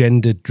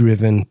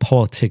agenda-driven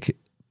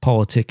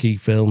politicky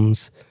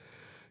films,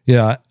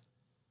 and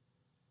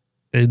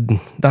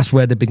that's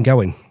where they've been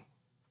going.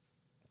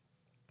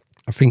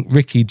 I think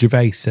Ricky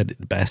Gervais said it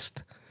the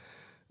best.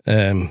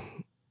 And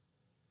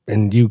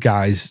you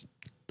guys,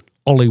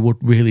 Hollywood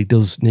really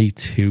does need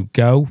to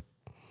go.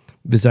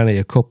 There's only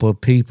a couple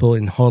of people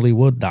in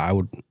Hollywood that I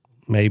would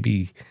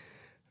maybe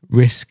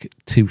risk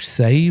to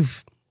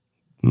save.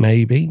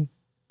 Maybe.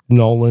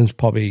 Nolan's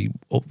probably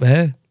up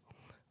there.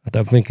 I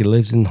don't think he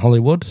lives in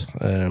Hollywood.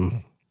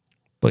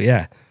 But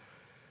yeah,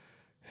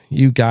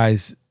 you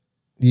guys,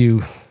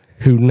 you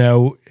who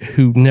know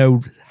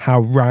how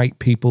right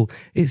people,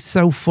 it's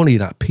so funny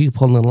that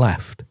people on the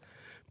left,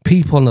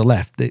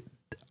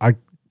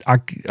 I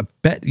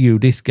bet you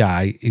this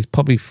guy is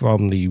probably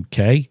from the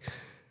UK.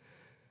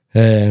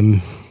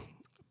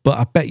 But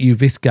I bet you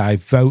this guy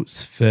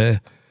votes for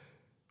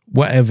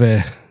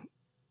whatever.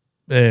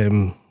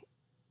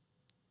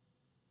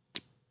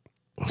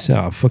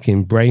 So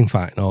fucking brain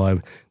fighting all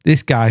over.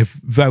 This guy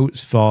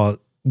votes for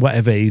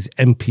whatever his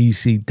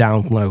NPC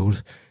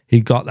download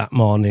he got that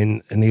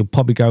morning, and he'll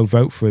probably go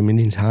vote for him in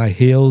his high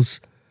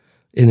heels,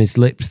 in his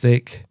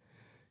lipstick,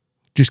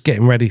 just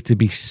getting ready to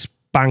be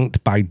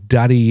spanked by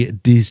Daddy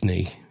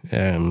Disney.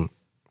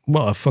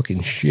 What a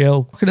fucking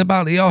shill. Talking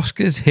about the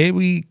Oscars, here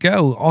we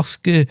go.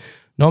 Oscar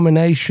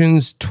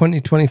nominations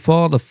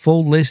 2024, the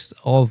full list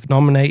of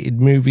nominated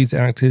movies,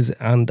 actors,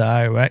 and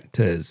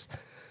directors.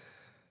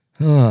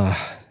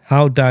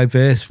 How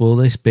diverse will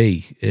this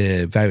be?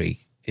 Very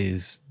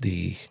is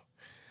the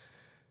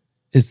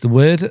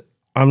word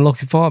I'm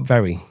looking for.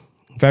 Very,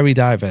 very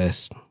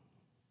diverse.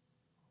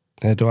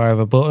 Do I have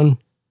a button?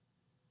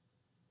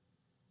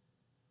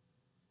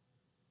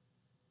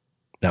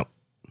 No.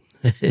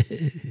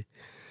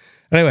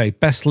 Anyway,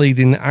 best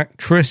leading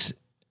actress.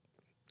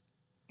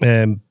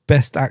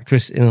 Best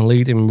actress in a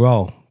leading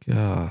role.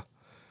 God.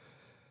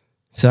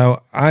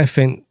 So I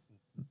think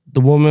the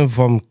woman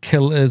from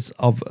Killers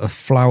of a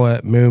Flower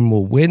Moon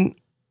will win,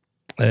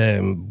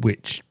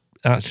 which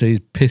actually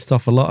pissed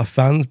off a lot of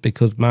fans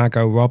because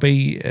Margot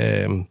Robbie,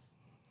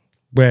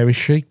 where is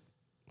she?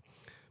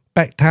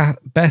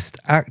 Best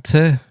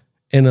actor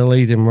in a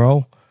leading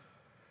role.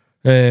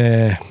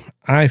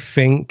 I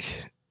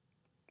think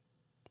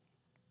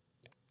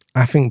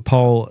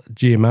Paul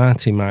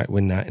Giamatti might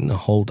win that in The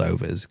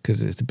Holdovers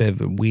because it's a bit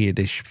of a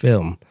weirdish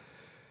film.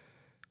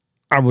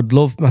 I would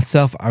love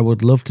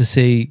to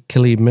see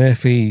Cillian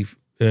Murphy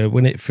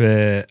win it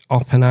for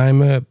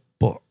Oppenheimer,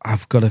 but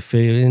I've got a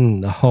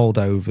feeling The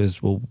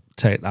Holdovers will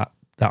take that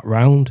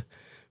round.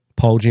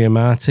 Paul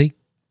Giamatti.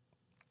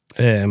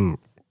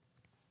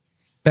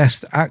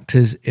 Best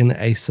actors in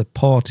a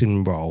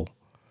supporting role.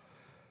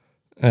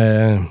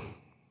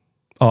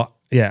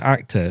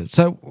 Actor.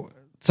 So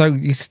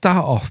you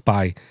start off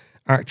by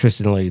actress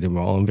in a leading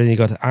role, and then you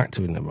go to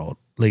actor in the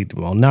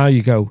leading role. Now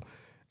you go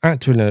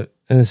actor in a.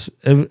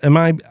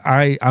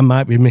 I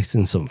might be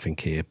missing something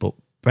here, but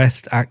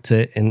best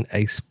actor in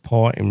a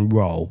supporting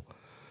role.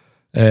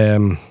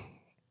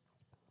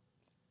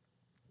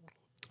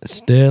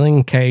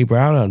 Sterling K.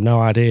 Brown. I have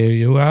no idea who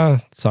you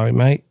are. Sorry,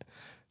 mate.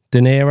 De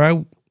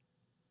Niro.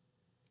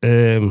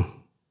 De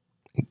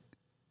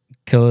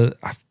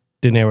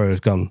Niro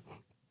has gone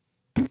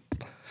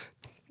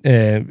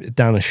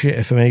down the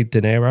shitter for me.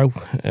 De Niro.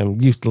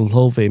 Used to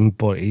love him,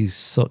 but he's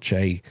such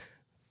a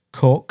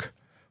cook.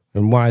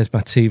 And why is my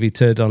TV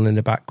turned on in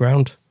the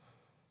background?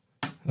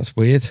 That's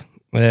weird.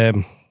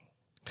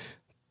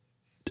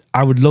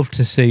 I would love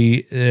to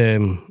see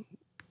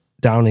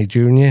Downey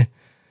Jr.,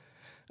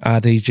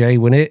 RDJ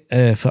win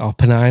it for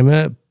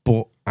Oppenheimer,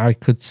 but I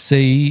could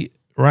see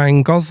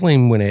Ryan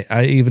Gosling win it.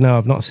 Even though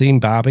I've not seen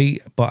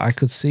Barbie, but I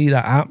could see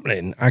that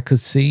happening. I could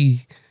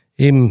see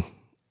him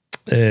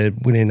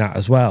winning that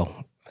as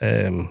well.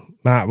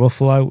 Mark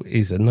Ruffalo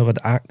is another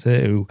actor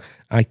who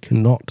I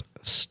cannot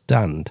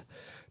stand.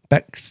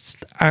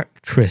 Best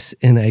actress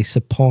in a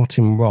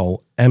supporting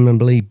role,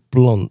 Emily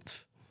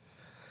Blunt.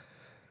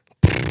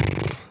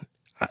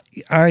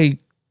 I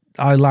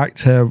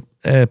liked her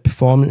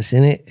performance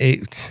in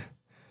it.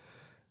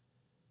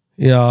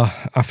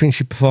 I think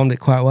she performed it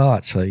quite well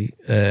actually.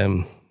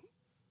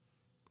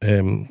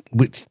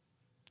 Which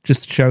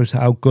just shows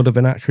how good of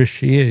an actress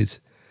she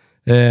is.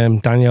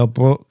 Danielle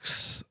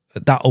Brooks,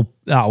 that'll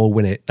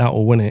win it.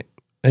 That'll win it.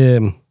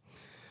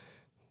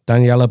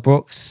 Daniela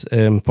Brooks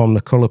from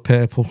The Colour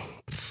Purple,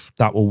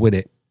 that will win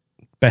it.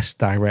 Best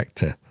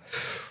director.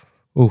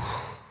 Ooh.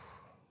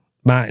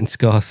 Martin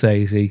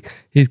Scorsese,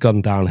 he's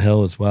gone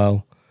downhill as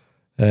well.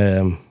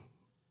 If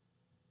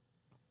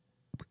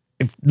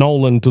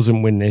Nolan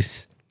doesn't win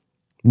this,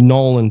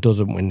 then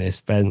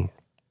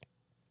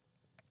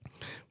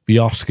the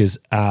Oscars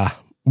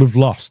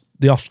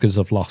the Oscars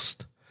have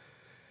lost.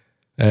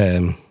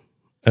 And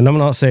I'm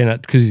not saying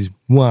that because he's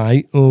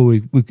white.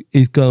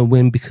 He's going to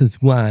win because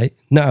he's white.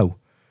 No.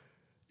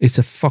 It's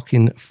a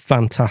fucking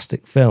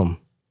fantastic film.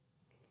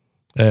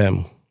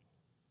 Yeah.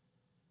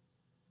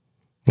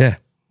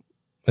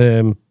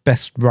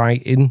 Best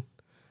writing.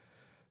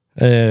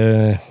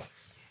 I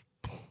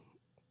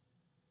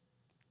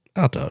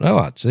don't know,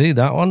 actually.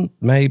 That one.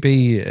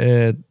 Maybe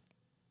the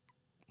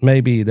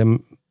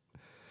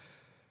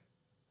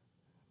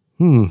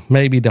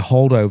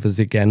Holdovers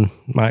again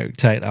might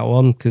take that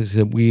one because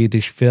it's a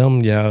weirdish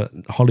film. Yeah,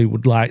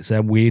 Hollywood likes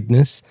their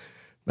weirdness.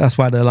 That's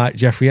why they like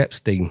Jeffrey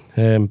Epstein.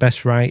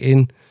 Best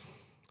writing.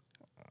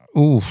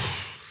 Ooh,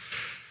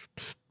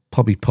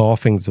 probably Poor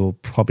Things will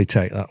probably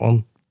take that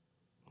one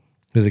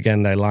because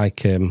again they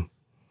like him.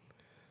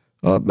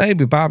 Well,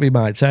 maybe Barbie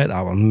might take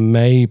that one.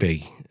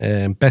 Maybe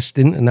best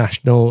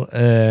international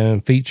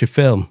feature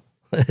film.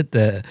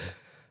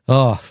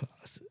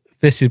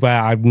 This is where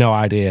I have no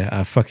idea. I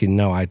have fucking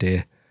no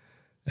idea.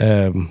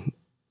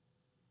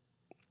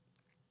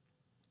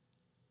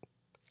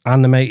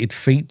 Animated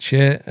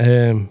feature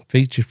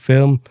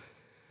film.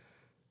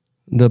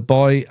 The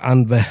Boy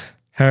and the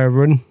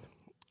Heron.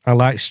 I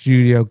like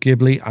Studio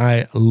Ghibli.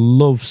 I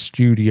love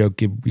Studio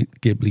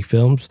Ghibli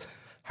films.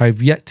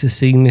 I've yet to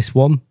see this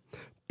one,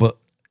 but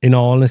in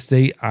all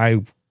honesty, I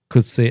would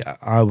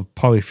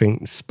probably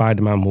think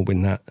Spider-Man will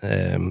win that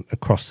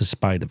Across the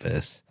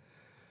Spider-Verse.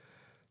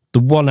 The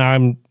one I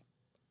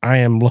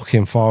am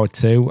looking forward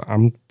to,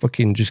 I'm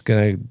fucking just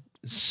going to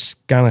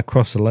scan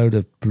across a load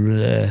of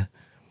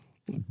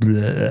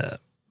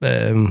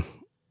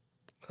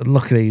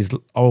look at these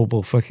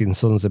horrible fucking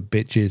sons of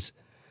bitches.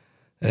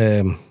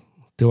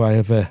 Do I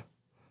ever?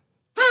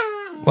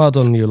 Well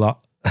done, you lot.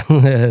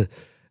 Where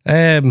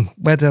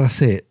did I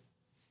see it?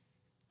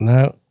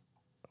 No.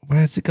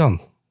 Where's it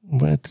gone?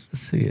 Where did I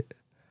see it?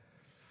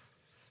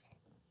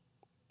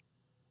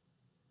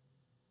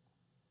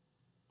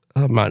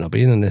 I might not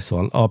be in this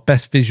one. Oh,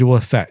 best visual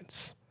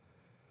effects.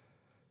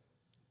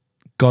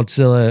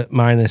 Godzilla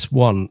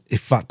 -1.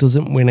 If that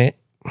doesn't win it,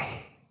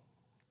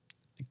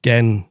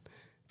 again,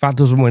 if that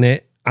doesn't win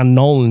it, and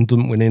Nolan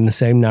doesn't win in the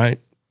same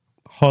night,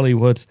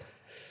 Hollywood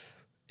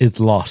is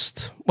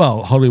lost.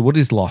 Well, Hollywood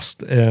is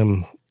lost.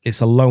 It's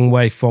a long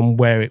way from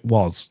where it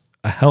was.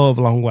 A hell of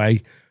a long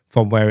way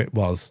from where it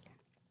was.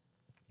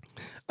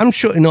 I'm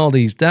shutting all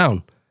these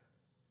down.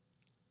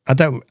 I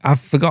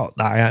forgot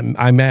that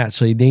I may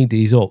actually need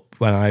these up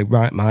when I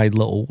write my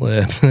little,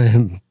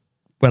 when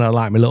I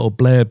like my little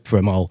blurb for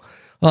them all.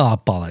 Oh,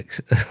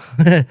 bollocks.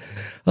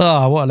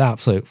 Oh, what an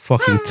absolute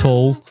fucking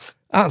tool.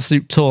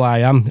 Absolute tool I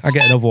am. I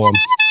get another one.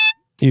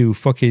 You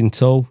fucking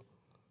tool.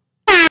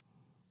 I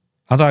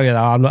don't get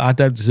that. I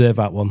don't deserve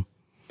that one.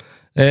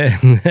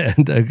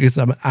 Because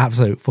I'm an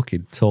absolute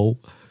fucking tool.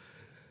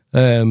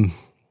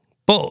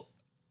 But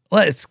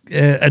let's,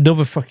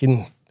 another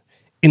fucking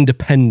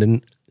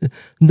independent.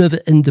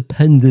 Another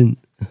independent.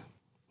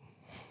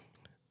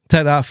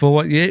 Take that for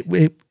what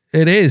it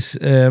is.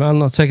 I'm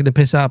not taking the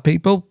piss out of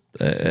people.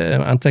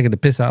 I'm taking the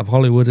piss out of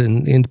Hollywood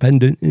and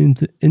independent.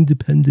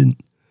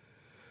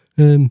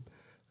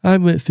 I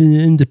work for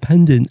the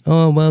independent.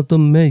 Oh, well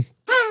done me.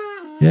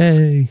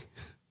 Yay.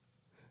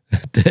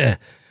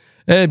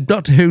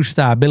 Doctor Who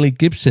star Millie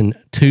Gibson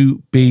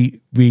to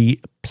be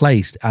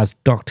replaced as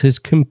Doctor's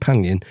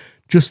companion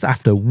just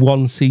after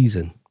one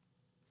season.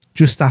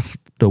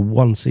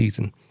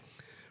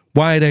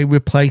 Why are they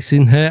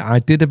replacing her? I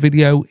did a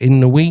video in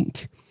the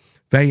week.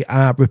 They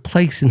are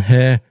replacing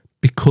her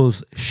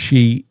because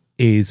she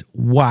is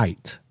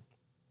white.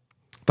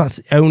 That's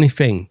the only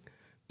thing.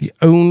 The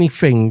only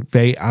thing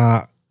they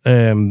are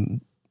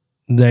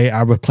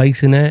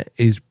replacing her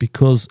is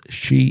because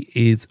she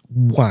is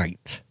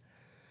white.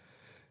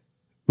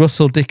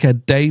 Russell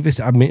Dickhead Davis,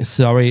 I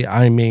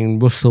mean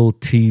Russell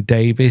T.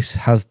 Davis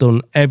has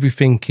done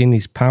everything in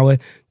his power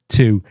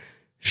to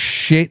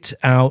shit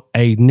out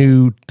a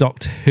new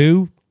Doctor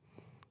Who.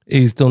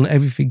 He's done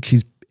everything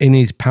he's in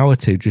his power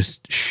to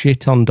just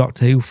shit on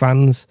Doctor Who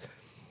fans,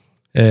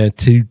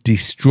 to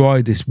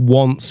destroy this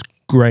once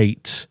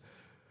great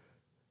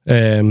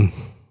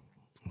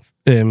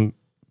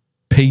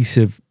piece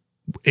of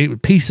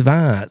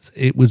art.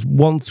 It was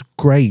once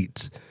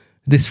great.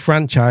 This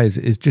franchise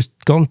is just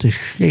gone to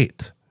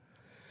shit.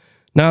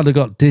 Now they've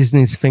got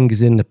Disney's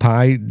fingers in the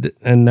pie,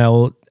 and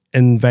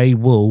they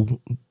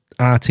will,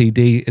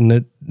 RTD and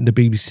the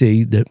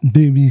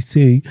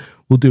BBC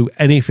will do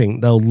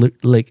anything. They'll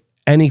lick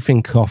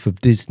anything off of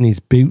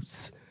Disney's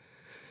boots.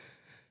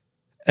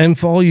 And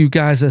for all you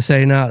guys that are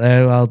saying out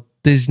there, well,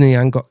 Disney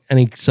ain't got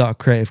any sort of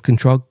creative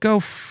control, go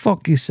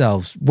fuck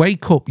yourselves.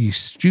 Wake up, you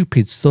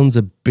stupid sons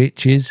of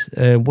bitches.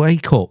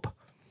 Wake up.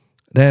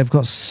 They've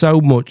got so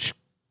much.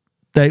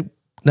 They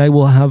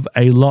will have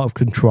a lot of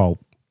control.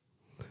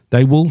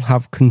 They will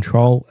have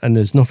control, and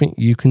there's nothing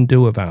you can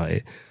do about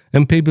it.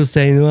 And people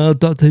saying, well,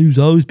 Doctor Who's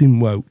always been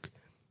woke.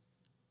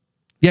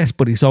 Yes,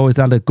 but it's always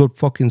had a good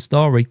fucking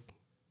story.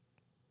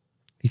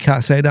 You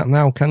can't say that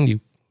now, can you?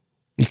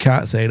 You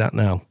can't say that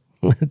now.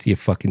 You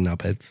fucking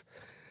knobheads.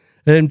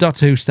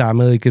 Doctor Who star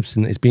Millie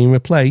Gibson is being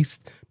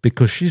replaced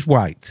because she's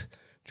white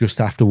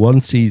just after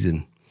one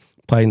season,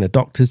 playing the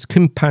Doctor's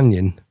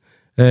companion.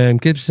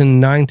 Gibson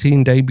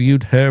 19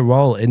 debuted her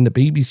role in the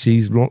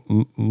BBC's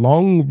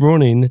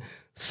long-running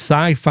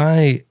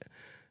sci-fi.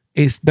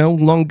 It's no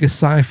longer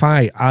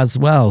sci-fi as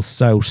well,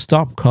 so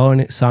stop calling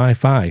it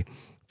sci-fi.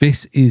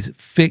 This is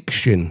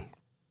fiction.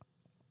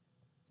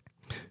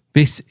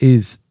 This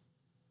is...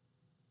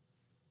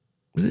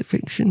 Was it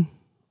fiction?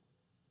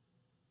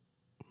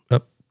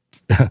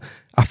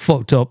 I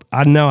fucked up.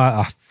 I know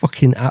I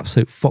fucking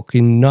absolute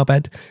fucking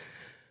knobhead.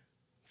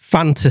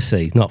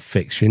 Fantasy, not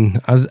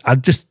fiction. I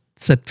just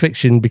said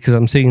fiction because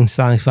I'm seeing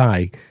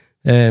sci-fi.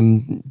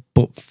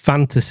 But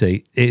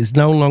fantasy, it is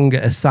no longer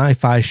a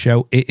sci-fi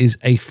show. It is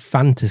a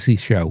fantasy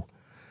show.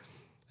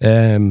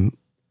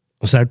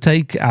 So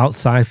take out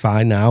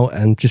sci-fi now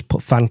and just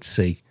put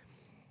fantasy,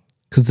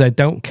 because they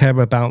don't care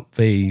about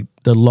the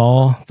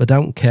law. They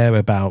don't care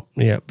about,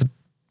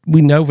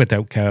 we know they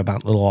don't care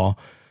about the law.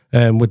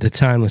 With the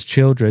timeless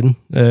children,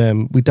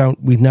 we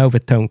know they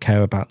don't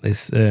care about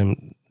this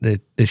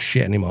this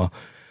shit anymore.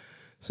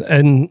 So,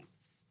 and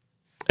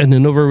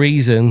another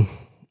reason,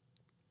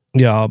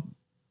 the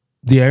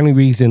only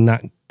reason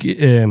that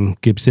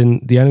Gibson,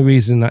 the only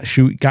reason that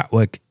Shoot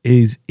Gatwick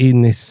is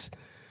in this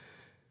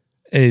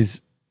is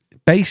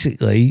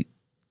basically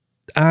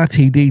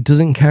RTD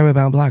doesn't care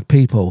about black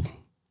people.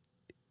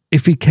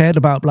 If he cared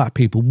about black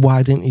people,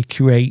 why didn't he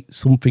create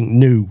something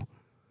new?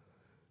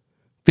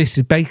 This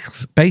is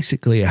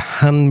basically a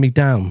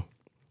hand-me-down.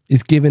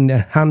 He's giving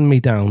a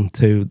hand-me-down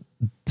to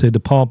the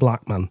poor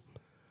black man.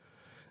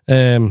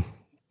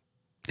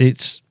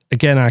 It's,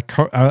 again,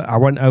 I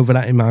went over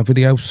that in my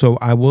video, so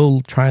I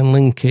will try and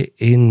link it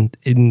in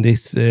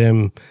this.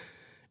 But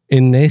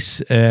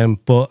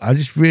I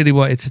just really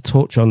wanted to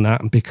touch on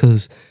that,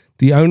 because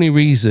the only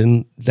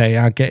reason they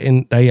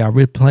are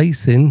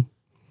replacing,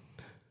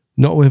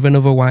 not with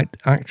another white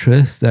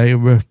actress, they are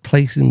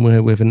replacing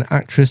her with an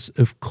actress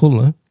of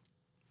colour.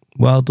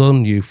 Well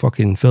done, you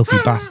fucking filthy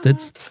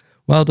bastards.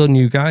 Well done,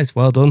 you guys.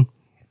 Well done.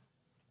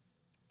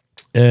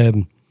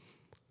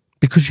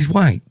 Because she's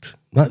white.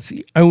 That's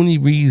the only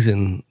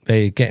reason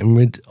they're getting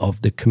rid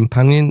of the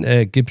companion,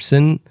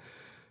 Gibson.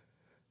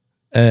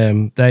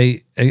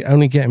 They are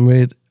only getting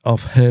rid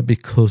of her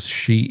because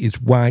she is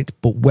white.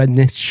 But when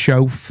this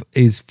show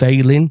is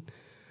failing,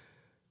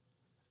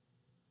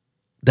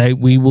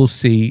 we will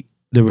see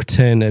the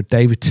return of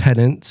David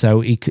Tennant.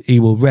 So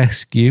he will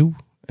rescue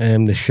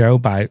the show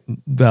by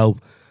they'll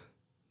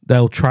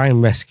try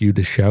and rescue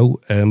the show,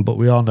 but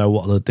we all know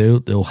what they'll do.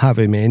 They'll have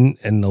him in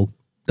and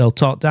they'll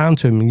talk down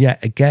to him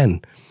yet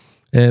again.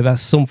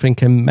 That's something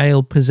a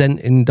male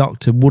presenting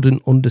doctor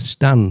wouldn't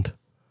understand.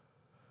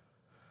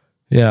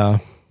 Yeah.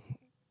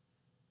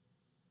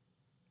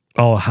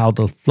 Or how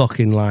the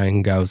fucking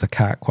line goes, I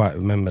can't quite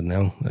remember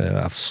now.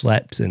 I've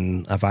slept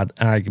and I've had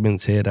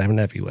arguments here, there and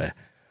everywhere.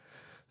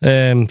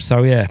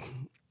 So yeah,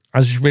 I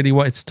just really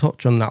wanted to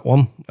touch on that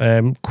one,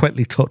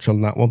 quickly touch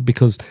on that one,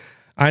 because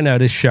I know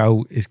this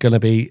show is going to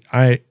be,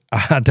 I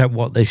don't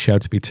want this show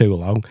to be too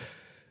long,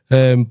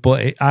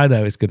 but I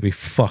know it's going to be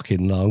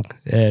fucking long.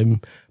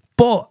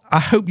 But I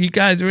hope you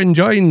guys are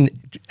enjoying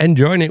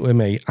it with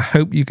me. I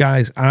hope you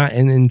guys are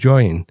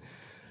enjoying.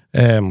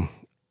 Do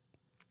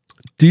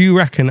you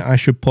reckon I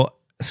should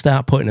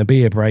start putting a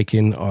beer break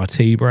in, or a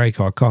tea break,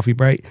 or a coffee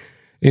break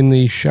in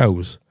these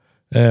shows?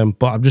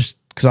 But I'm just,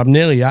 because I'm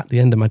nearly at the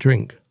end of my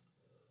drink.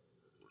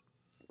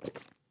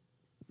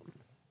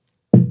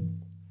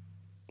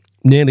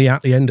 Nearly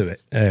at the end of it.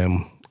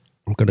 I'm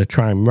going to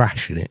try and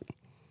ration it,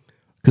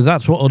 because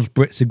that's what us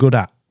Brits are good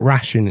at,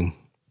 rationing.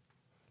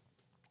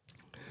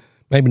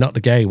 Maybe not the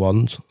gay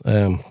ones.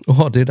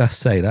 Oh, did I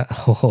say that?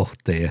 Oh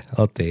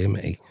dear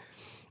me.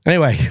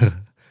 Anyway,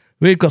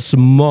 We've got some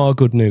more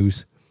good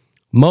news.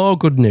 More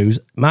good news.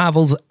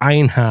 Marvel's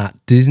Ironheart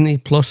Disney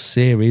Plus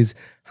series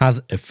has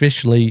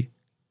officially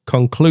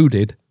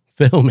concluded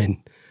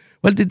filming.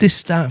 When did this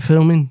start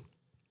filming?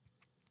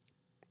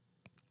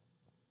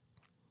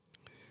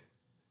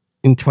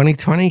 In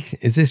 2020?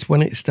 Is this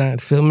when it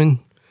started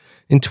filming?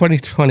 In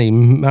 2020,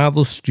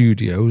 Marvel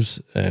Studios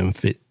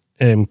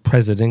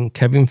president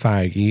Kevin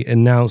Feige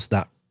announced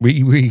that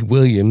Riri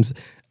Williams,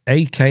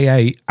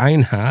 aka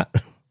Ironheart,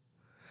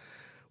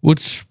 would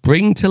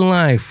spring to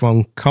life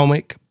from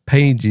comic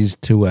pages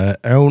to her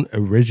own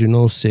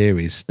original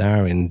series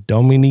starring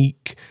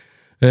Dominique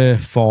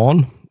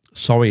Fawn.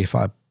 Sorry if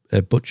I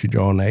butchered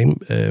your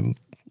name.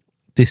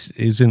 This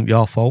isn't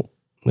your fault.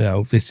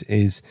 This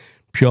is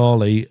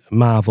purely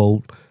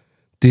Marvel,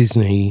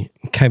 Disney,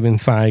 Kevin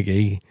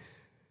Feige,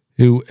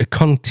 who are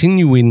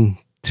continuing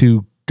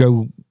to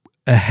go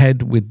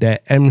ahead with their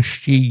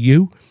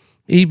MCU,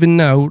 even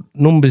though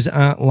numbers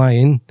aren't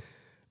lying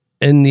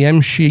and the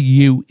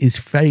MCU is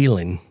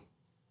failing.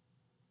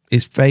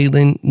 It's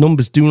failing.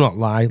 Numbers do not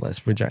lie.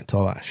 Let's reject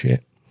all that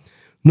shit.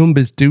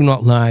 Numbers do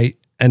not lie.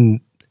 And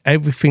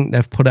everything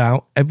they've put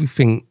out,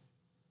 everything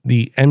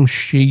the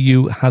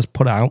MCU has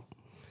put out,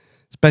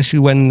 especially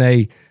when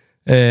they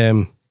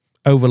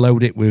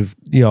overload it with,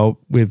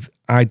 with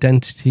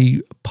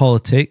identity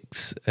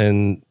politics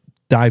and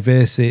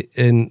diversity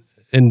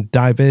and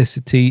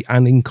diversity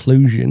and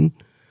inclusion,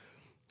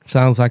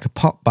 sounds like a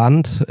pop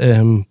band.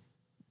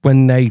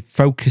 When they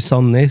focus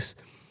on this,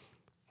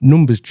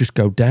 numbers just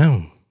go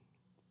down.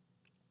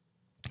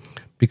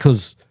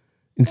 Because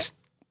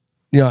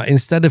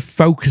instead of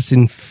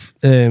focusing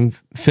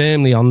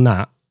firmly on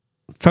that,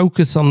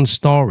 focus on the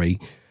story,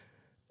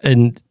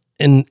 and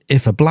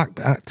if a black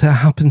actor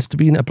happens to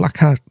be in it, a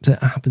black actor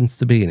happens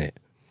to be in it.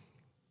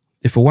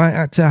 If a white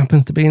actor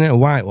happens to be in it, a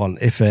white one.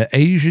 If an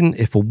Asian,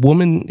 if a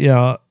woman,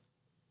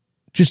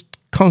 just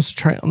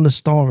concentrate on the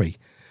story.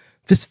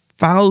 There's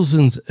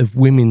thousands of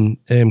women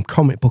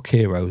comic book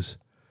heroes,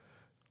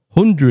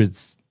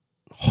 hundreds,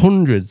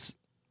 and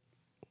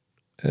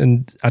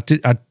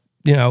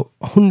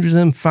hundreds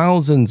and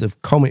thousands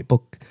of comic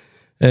book,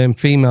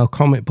 female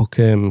comic book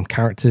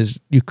characters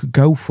you could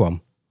go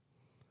from,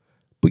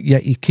 but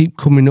yet you keep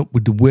coming up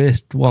with the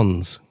worst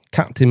ones.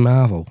 Captain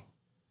Marvel.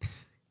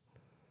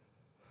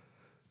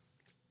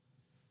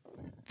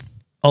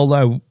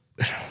 Although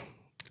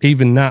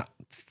even that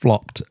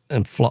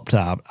flopped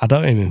out. I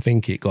don't even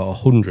think it got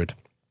 100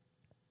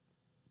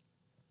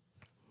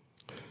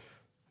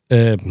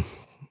 in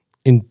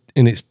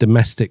its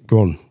domestic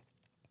run.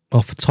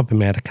 Off the top of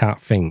my head, I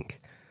can't think.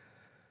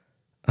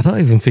 I don't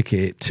even think it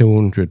hit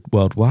 200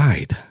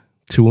 worldwide.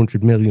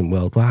 200 million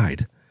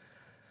worldwide.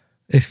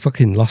 It's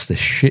fucking lost a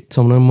shit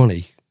ton of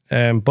money.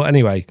 But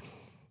anyway,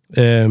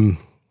 Ironheart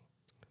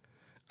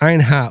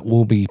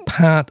will be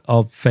part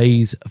of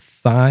Phase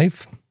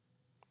 5.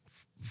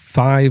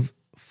 5,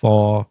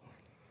 4,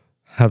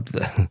 have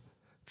the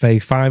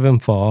Phase 5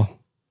 and 4.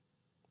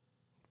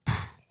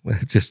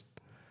 Just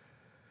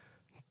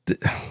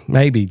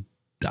maybe.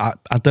 I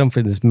don't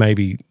think there's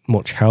maybe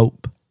much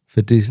hope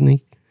for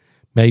Disney.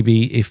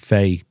 Maybe if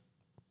they,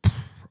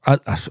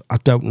 I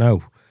don't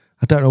know.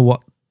 I don't know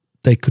what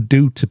they could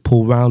do to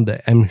pull round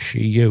the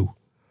MCU.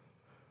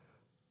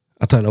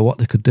 I don't know what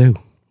they could do.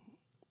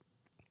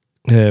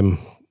 The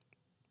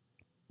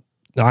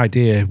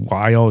idea,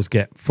 what I always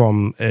get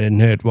from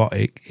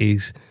Nerdrotic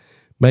is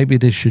maybe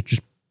they should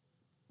just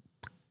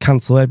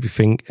cancel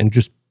everything and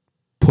just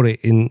put it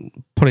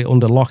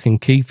under lock and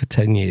key for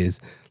 10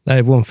 years. Let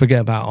everyone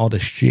forget about all the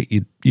shit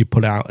you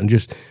put out and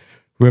just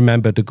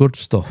remember the good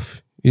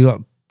stuff. You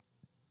got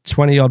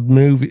 20 odd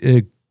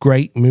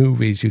great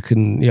movies you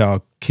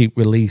can keep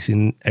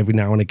releasing every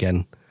now and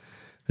again.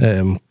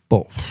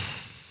 But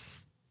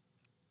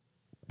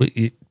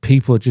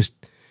people just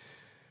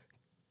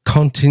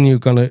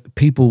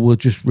people will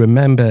just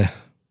remember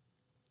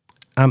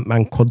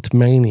Ant-Man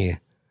Quantumania,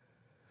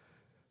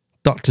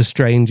 Doctor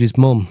Strange's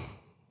mum,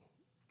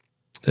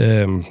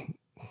 the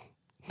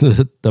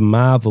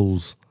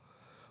Marvels,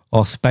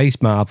 or Space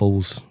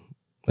Marvels,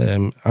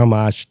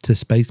 homage to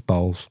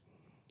Spaceballs.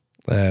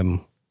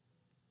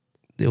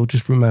 They'll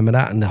just remember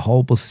that, and the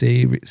horrible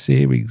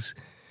series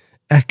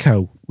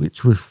Echo,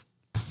 which was...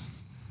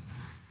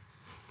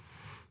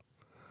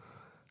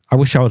 I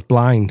wish I was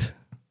blind,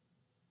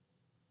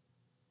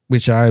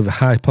 which I have a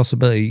high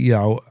possibility,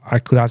 I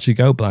could actually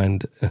go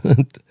blind.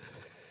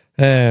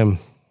 I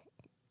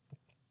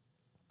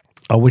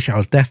wish I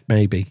was deaf,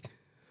 maybe.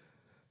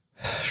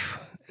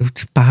 It was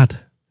just bad.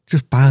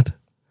 Just bad.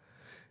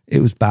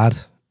 It was bad.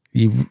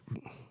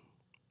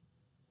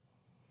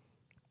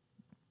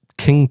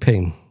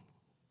 Kingpin.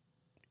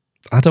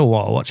 I don't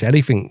want to watch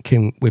anything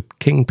with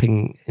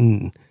Kingpin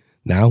in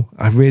now.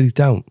 I really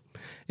don't.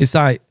 It's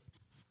like,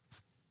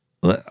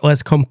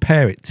 let's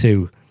compare it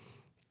to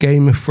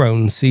Game of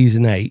Thrones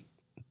Season 8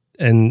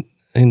 and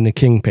in the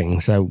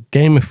Kingpin. So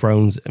Game of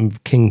Thrones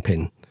and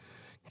Kingpin.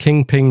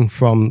 Kingpin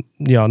from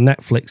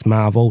Netflix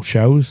Marvel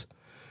shows.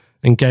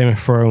 and Game of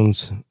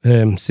Thrones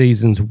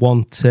seasons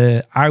 1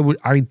 to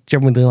I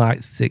generally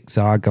like 6,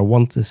 so I go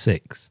 1 to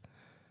 6.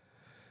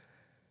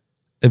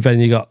 And then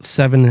you got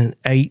 7 and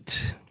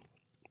 8.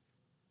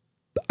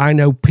 I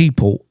know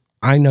people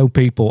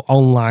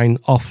online,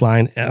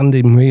 offline, and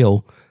in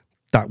real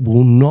that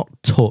will not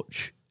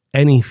touch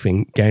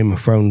anything Game of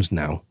Thrones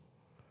now.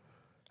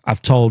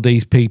 I've told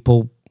these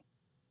people,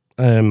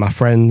 my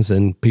friends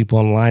and people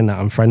online that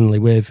I'm friendly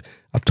with,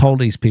 I've told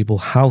these people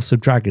House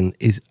of Dragon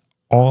is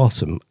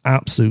awesome,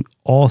 absolute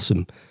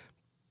awesome.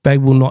 They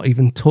will not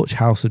even touch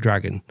House of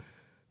Dragon.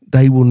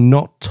 They will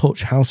not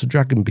touch House of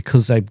Dragon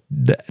because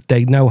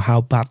they know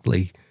how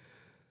badly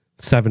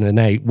 7 and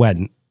 8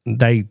 went.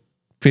 They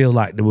feel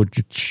like they were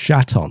just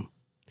shat on.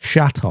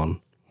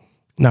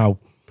 Now,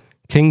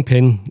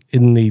 Kingpin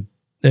in the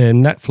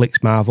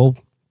Netflix Marvel,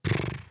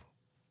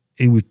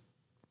 he was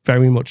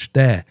very much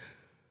there.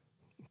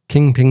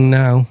 Kingpin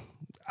now,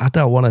 I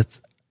don't want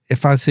to.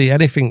 If I see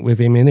anything with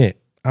him in it,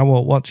 I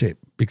won't watch it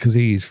because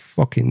he is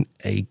fucking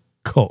a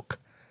cook.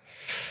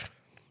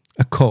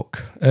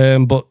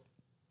 But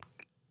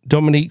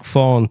Dominique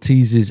Thorne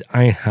teases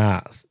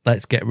Ironheart.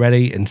 Let's get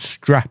ready and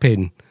strap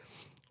in.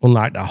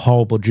 Unlike the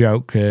horrible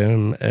joke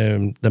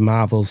the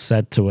Marvels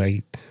said to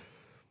a...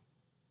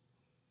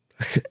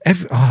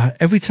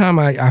 Every time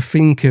I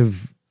think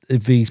of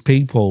these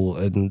people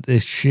and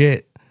this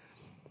shit,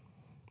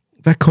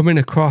 they're coming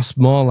across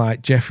more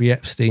like Jeffrey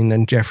Epstein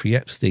than Jeffrey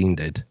Epstein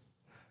did.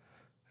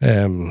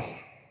 When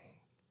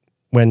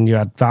you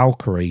had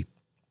Valkyrie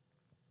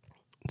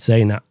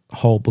saying that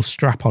horrible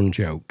strap-on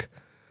joke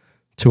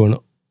to an...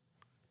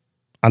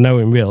 I know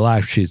in real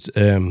life she's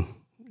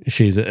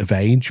of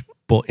age,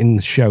 but in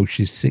the show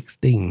she's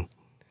 16.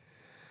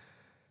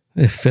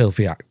 They're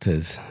filthy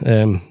actors.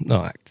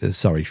 Not actors,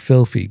 sorry.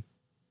 Filthy,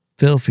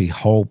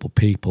 horrible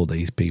people,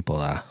 these people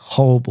are.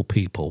 Horrible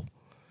people.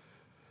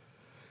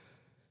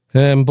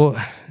 But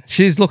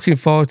she's looking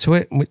forward to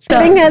it.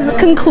 Thing has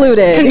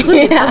concluded.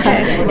 Yeah,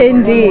 okay.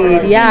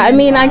 Indeed. Yeah, I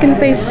mean, I can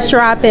say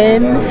strap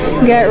in,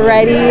 get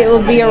ready. It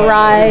will be a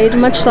ride,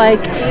 much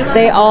like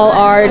they all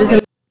are.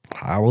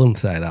 I wouldn't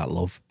say that,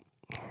 love.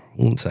 I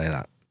wouldn't say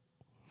that.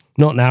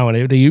 Not now,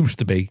 and they used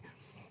to be.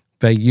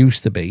 They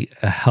used to be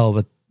a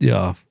hell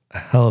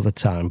of a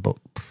time, but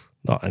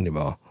not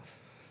anymore.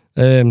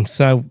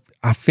 So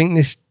I think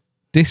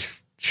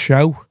this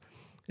show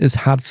has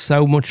had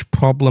so much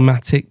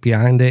problematic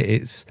behind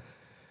it.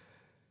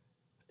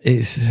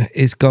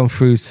 It's gone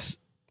through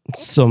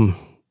some.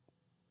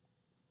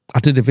 I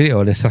did a video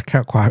on this. I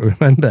can't quite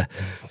remember.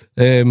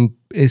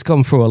 It's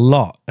gone through a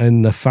lot,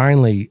 and they're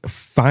finally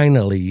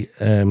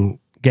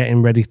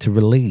getting ready to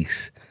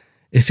release.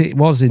 If it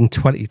was in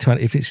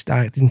 2020, if it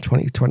started in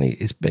 2020,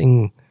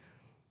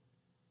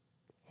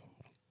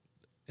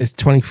 it's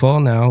 24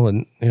 now,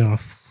 and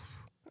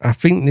I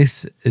think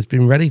this has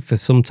been ready for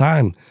some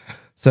time.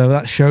 So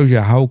that shows you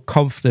how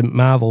confident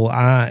Marvel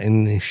are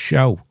in this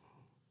show.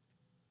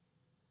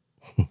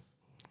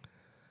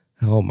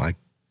 Oh my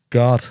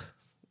God.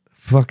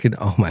 Fucking,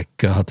 oh my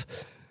God.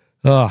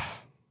 Oh.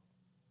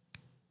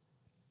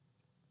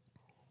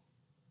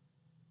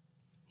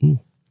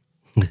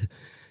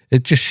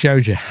 It just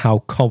shows you how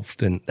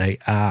confident they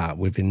are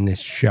within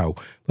this show.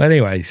 But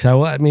anyway, so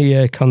let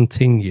me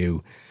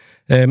continue.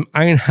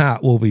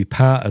 Ironheart will be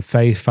part of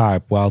Phase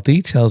 5, while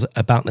details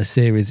about the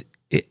series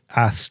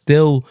are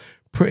still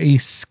pretty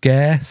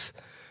scarce.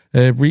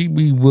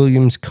 Riri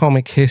Williams'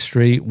 comic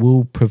history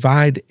will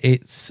provide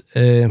its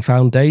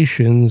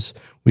foundations.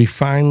 We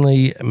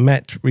finally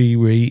met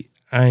Riri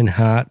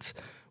Ironheart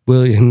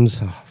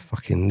Williams. Oh,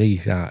 fucking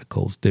these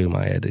articles do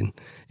my head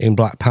in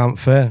Black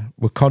Panther,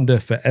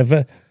 Wakanda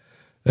Forever,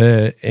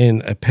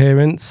 in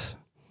appearance.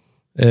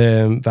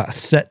 That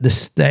set the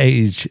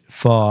stage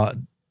for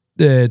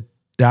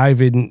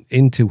diving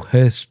into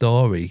her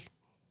story.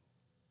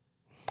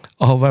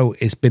 Although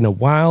it's been a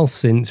while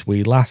since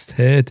we last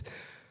heard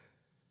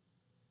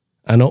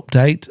an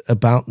update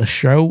about the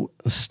show,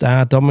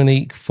 star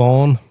Dominique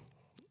Thorne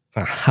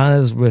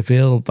has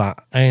revealed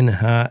that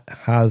Ironheart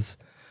has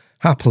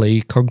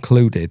happily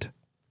concluded.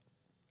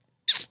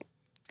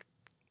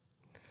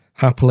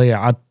 Happily,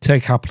 I'd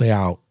take happily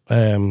out.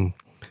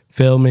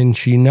 Filming,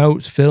 she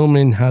notes,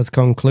 filming has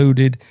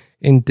concluded.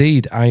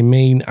 Indeed, I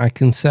mean, I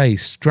can say,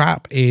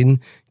 strap in,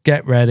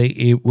 get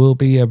ready, it will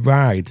be a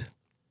ride.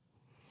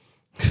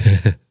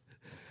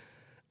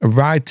 A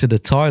ride to the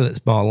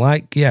toilets, more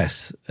like,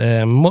 yes.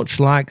 Much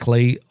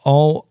likely,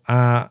 all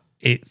are,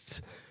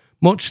 it's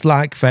much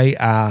like they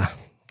are,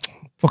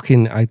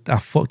 fucking, I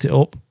fucked it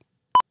up.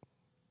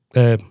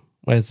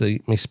 Where's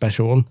my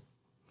special one?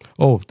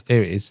 Oh,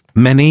 here it is.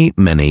 Many,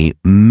 many,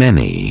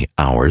 many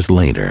hours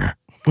later.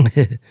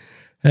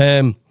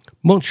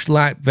 Much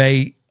like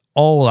they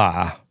all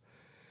are,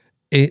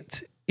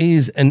 it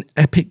is an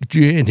epic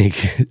journey,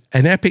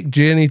 an epic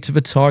journey to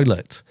the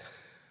toilet,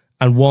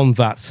 and one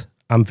that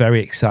I'm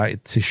very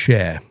excited to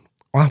share.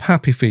 I'm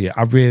happy for you.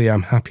 I really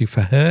am happy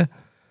for her.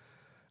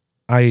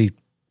 I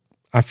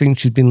think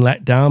she's been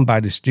let down by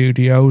the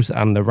studios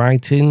and the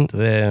writing,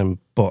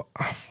 but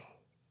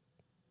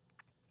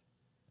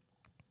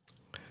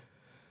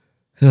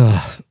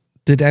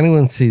Did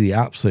anyone see the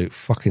absolute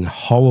fucking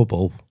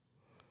horrible?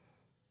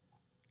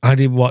 I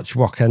did watch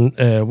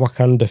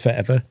Wakanda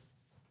Forever,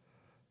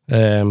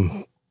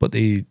 but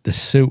the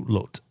suit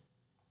looked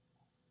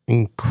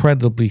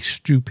incredibly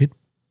stupid.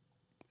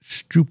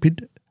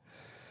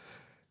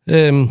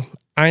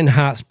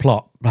 Ironheart's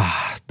plot,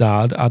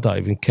 Dad, I don't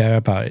even care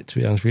about it, to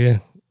be honest with you.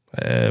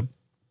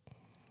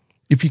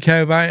 If you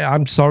care about it,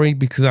 I'm sorry,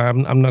 because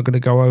I'm not going to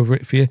go over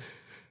it for you.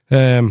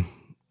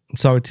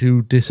 Sorry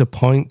to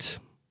disappoint.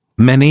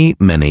 Many.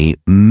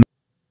 The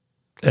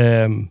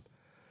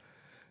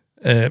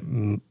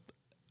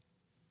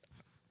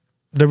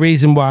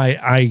reason why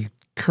I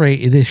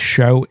created this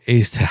show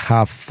is to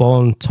have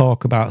fun,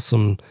 talk about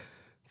some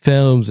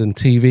films and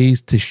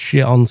TVs, to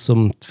shit on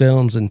some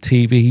films and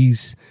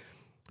TVs,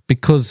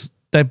 because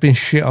they've been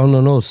shit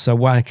on us, so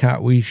why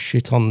can't we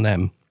shit on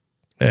them?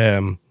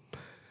 A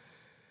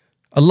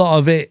lot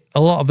of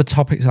the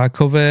topics I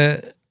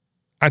cover,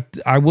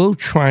 I will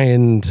try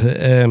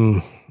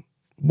and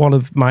one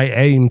of my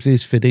aims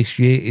is for this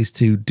year is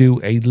to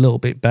do a little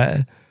bit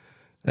better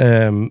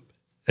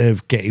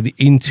of getting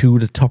into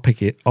the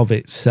topic of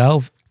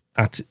itself,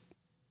 at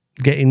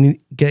getting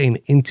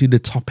into the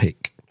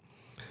topic,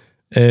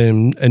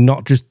 and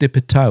not just dip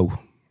a toe.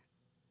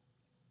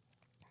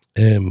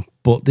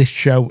 But this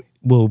show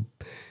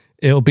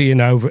it'll be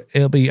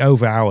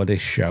over hour,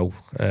 this show.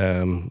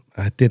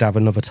 I did have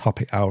another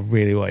topic I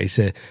really wanted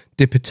to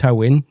dip a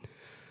toe in,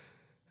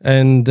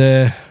 and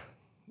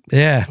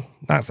yeah,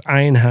 that's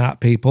Ironheart,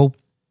 people.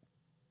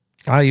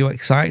 Are you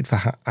excited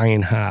for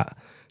Ironheart?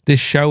 This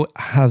show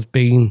has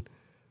been,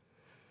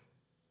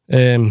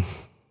 I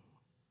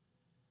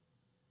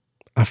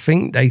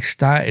think they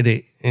started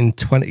it in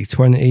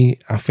 2020.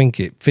 I think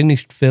it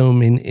finished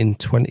filming in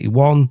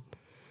 21.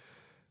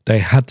 They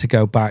had to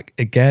go back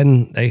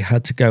again. They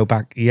had to go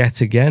back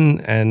yet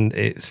again, and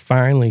it's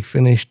finally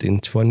finished in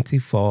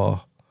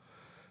 24.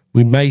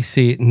 We may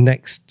see it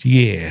next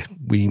year.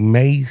 We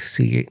may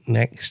see it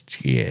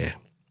next year.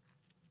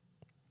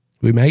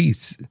 We may.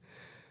 It's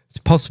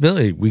a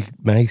possibility we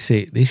may see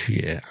it this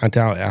year. I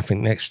doubt it. I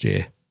think next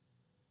year.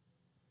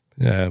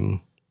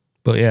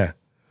 But yeah,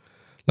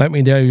 let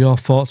me know your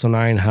thoughts on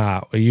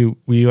Ironheart. Were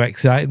you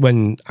excited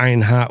when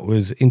Ironheart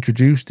was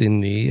introduced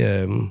in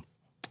the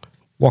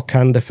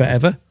Wakanda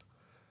Forever?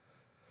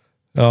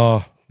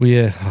 Oh,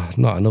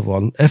 not another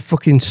one. A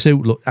fucking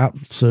suit looked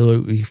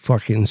absolutely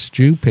fucking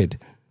stupid.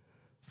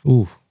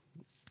 Ooh,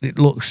 it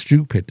looks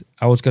stupid.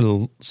 I was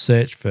going to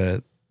search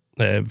for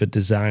the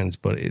designs,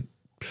 but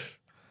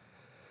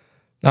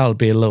that'll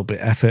be a little bit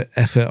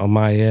effort on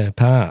my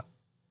part.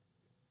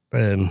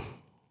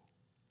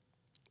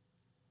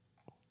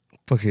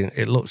 Fucking,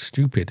 it looks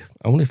stupid.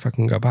 I wonder if I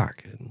can go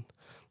back and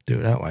do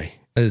it that way.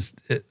 Let's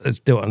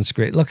do it on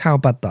screen. Look how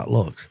bad that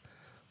looks.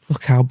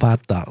 Look how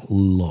bad that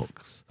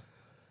looks.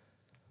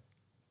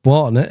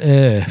 What on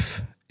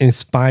earth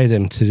inspired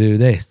him to do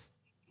this?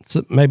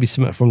 So maybe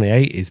something from the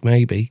 80s,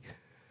 maybe.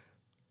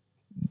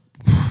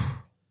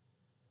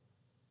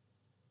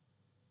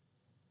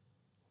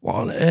 What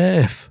on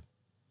earth?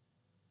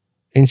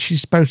 And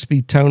she's supposed to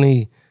be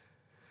Tony.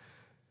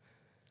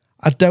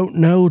 I don't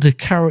know the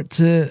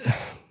character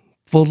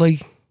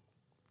fully,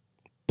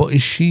 but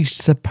is she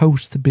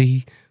supposed to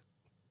be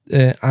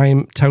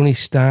I'm Tony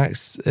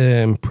Stark's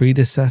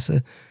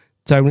predecessor?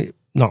 Padawan.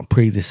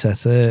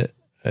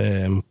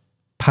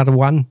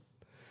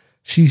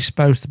 She's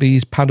supposed to be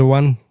his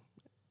Padawan.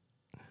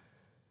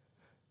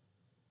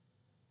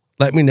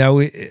 Let me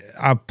know.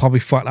 I'll probably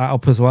fuck that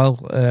up as well.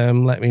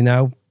 Let me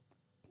know.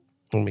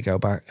 Let me go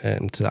back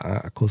to that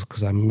article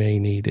because I may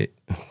need it.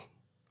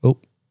 Oh,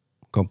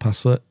 gone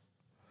past it.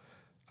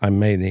 I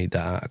may need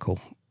that article.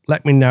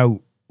 Let me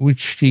know which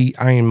she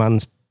Iron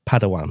Man's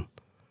Padawan.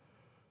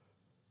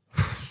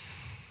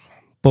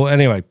 But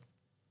anyway,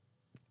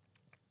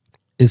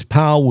 is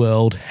Power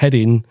World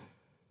heading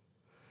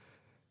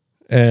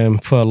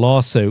for a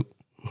lawsuit?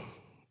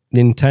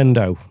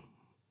 Nintendo.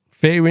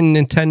 Fearing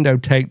Nintendo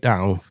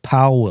takedown,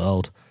 Power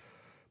World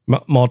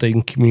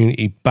modding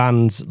community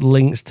bans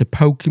links to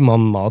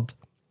Pokemon mod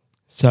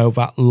so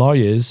that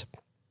lawyers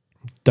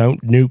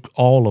don't nuke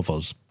all of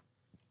us.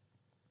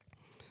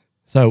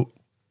 So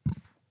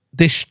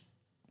this,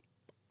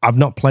 I've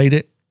not played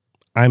it.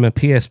 I'm a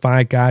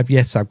PS5 guy.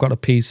 Yes, I've got a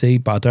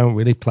PC, but I don't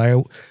really play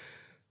it.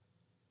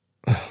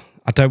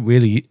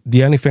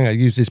 The only thing I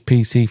use this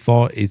PC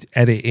for is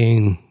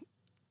editing,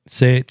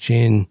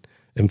 searching,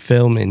 and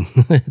filming.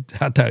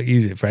 I don't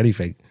use it for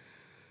anything,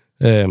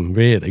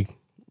 really.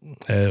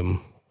 It's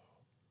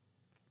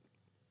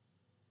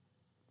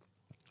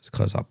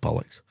because that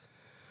bollocks.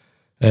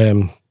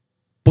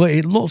 But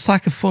it looks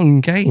like a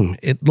fun game.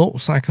 It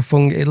does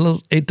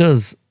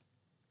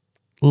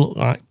look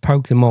like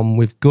Pokemon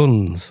with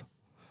guns.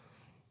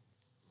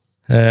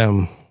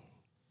 I'm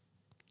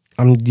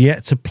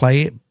yet to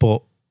play it,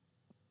 but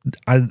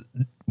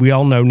we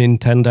all know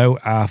Nintendo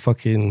are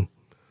fucking.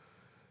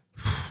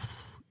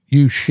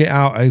 You shit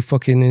out a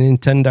fucking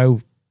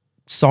Nintendo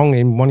song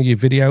in one of your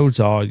videos,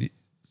 or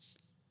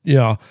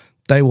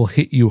they will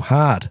hit you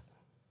hard.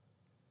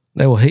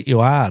 They will hit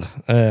you hard.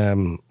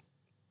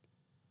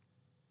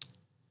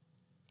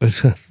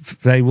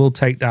 They will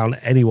take down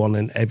anyone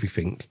and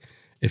everything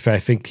if they're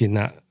thinking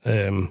that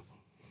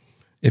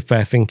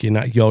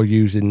you're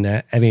using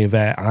any of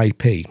their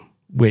IP,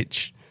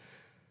 which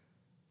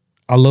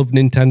I love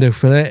Nintendo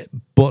for it,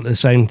 but at the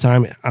same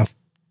time, I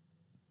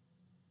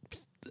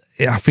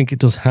think it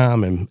does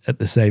harm him at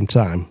the same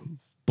time.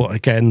 But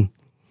again,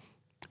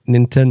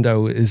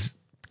 Nintendo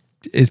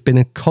has been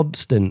a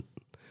constant.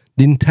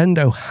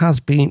 Nintendo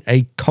has been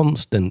a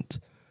constant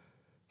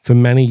for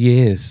many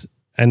years,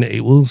 and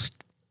it will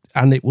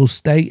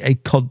stay a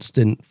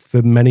constant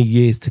for many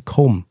years to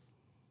come.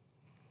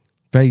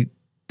 They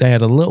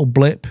had a little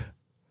blip,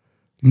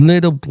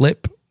 the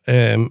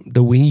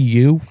Wii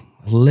U,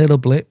 a little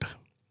blip.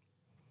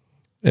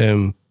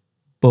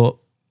 But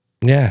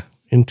yeah,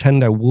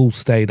 Nintendo will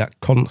stay that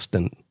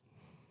constant.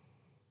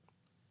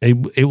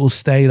 It will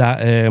stay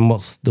that,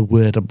 what's the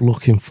word I'm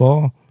looking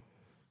for?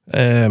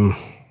 It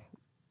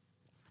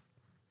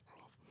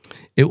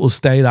will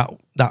stay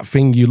that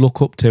thing you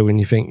look up to and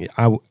you think,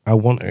 I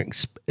want to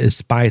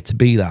aspire to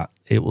be that.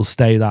 It will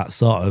stay that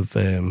sort of,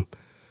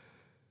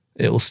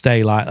 it will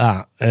stay like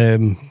that.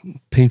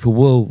 People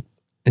will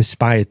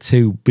aspire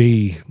to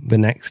be the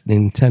next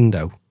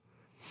Nintendo.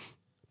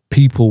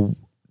 People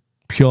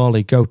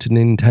purely go to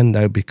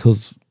Nintendo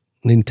because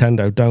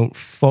Nintendo don't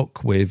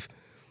fuck with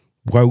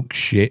woke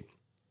shit,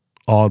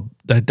 or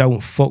they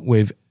don't fuck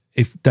with,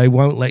 if they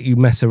won't let you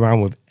mess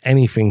around with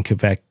anything of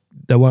their,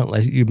 they won't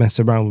let you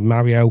mess around with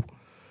Mario,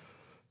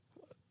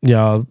 you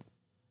know,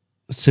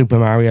 Super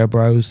Mario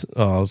Bros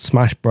or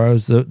Smash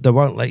Bros. They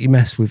won't let you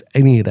mess with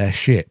any of their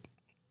shit.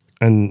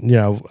 And, you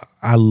know,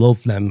 I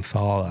love them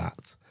for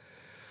that.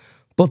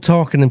 But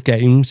talking of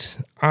games,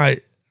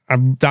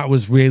 that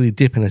was really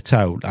dipping a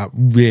toe. That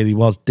really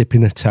was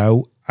dipping a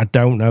toe. I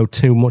don't know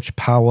too much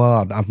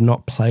power. I've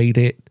not played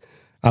it.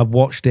 I've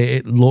watched it.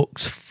 It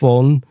looks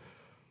fun.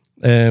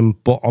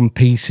 But on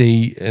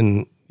PC,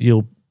 and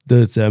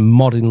there's a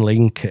modding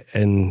link,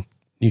 and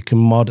you can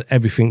mod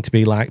everything to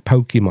be like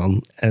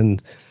Pokemon,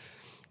 and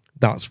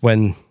that's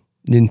when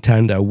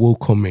Nintendo will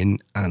come in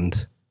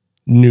and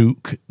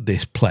nuke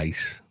this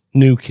place.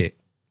 Nuke it.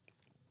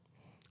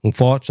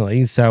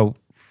 Unfortunately, so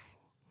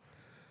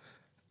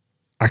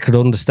I could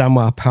understand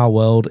why Power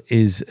World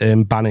is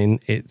banning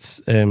its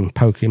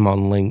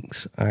Pokemon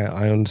links.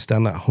 I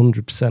understand that,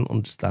 100%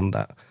 understand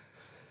that.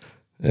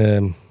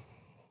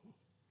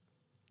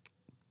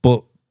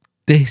 But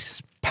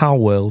this Power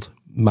World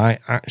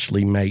might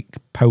actually make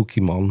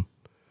Pokemon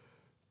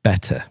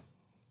better.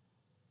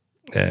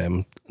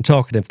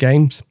 Talking of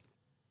games,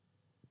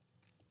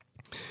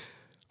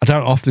 I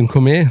don't often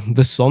come here.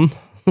 The Sun,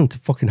 it's a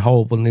fucking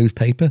horrible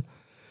newspaper.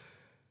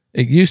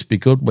 It used to be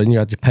good when you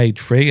had your page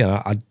free, and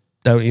I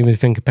don't even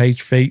think a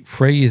page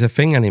free is a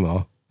thing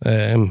anymore.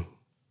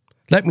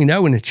 Let me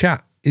know in the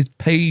chat. Is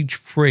page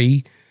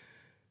free?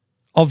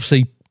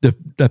 Obviously,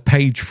 the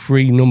page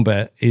free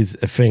number is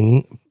a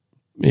thing,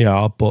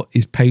 yeah, but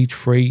is page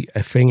free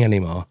a thing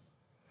anymore?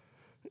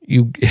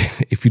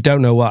 If you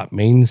don't know what it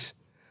means,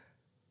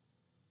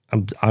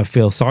 I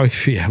feel sorry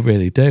for you. I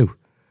really do.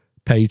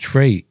 Page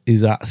free,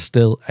 is that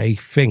still a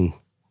thing?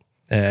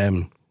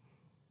 But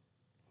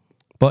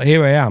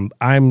here I am.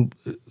 I'm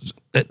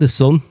at the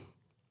Sun.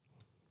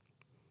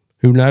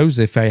 Who knows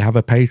if they have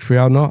a page free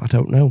or not? I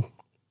don't know.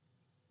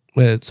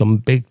 Some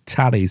big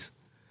taddies.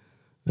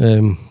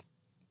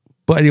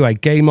 But anyway,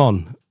 game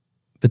on.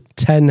 The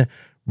 10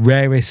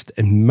 rarest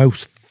and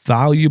most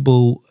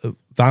valuable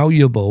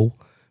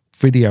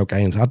video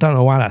games. I don't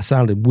know why that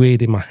sounded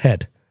weird in my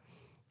head.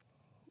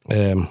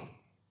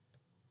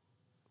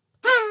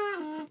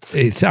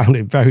 It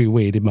sounded very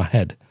weird in my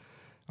head.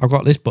 I've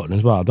got this button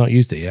as well. I've not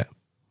used it yet.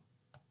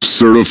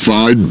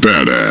 Certified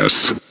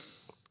badass.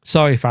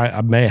 Sorry if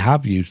I may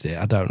have used it.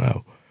 I don't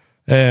know.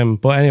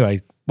 But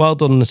anyway, well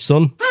done, the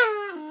Sun.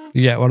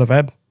 Yeah, one of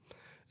them.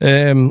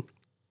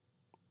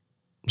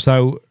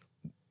 So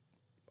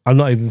I've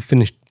not even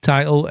finished the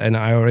title, and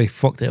I already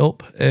fucked it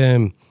up.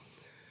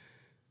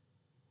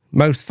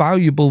 Most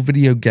valuable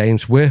video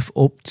games worth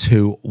up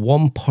to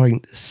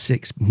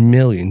 1.6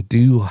 million. Do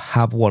you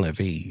have one of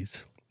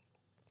these?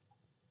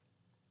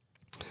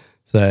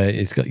 So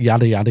it's got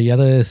yada yada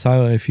yada.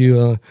 So if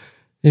you're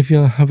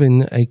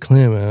having a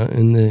clear out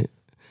in the,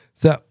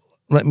 so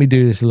let me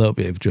do this a little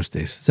bit of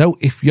justice. So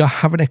if you're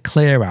having a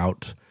clear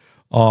out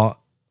or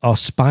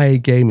spy a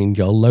game in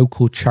your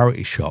local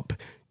charity shop,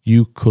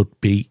 you could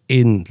be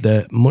in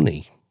the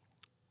money.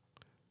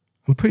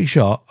 I'm pretty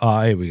sure.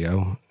 Oh, here we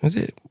go. Is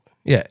it?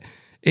 Yeah.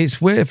 It's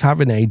worth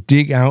having a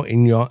dig out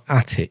in your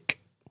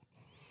attic,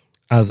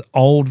 as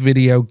old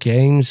video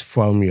games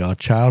from your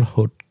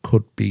childhood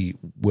could be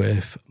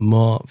worth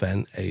more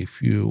than a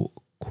few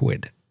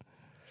quid.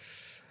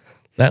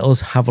 Let us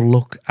have a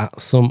look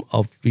at some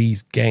of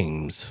these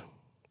games.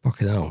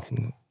 Fucking hell.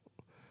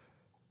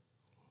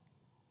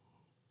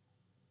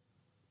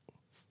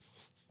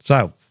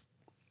 So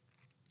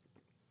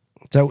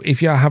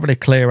if you're having a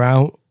clear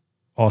out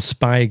or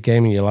spy a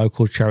game in your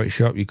local charity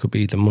shop, you could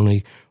be the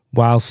money,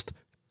 whilst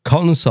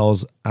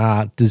Consoles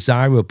are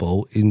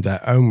desirable in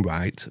their own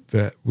right.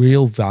 The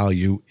real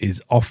value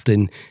is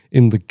often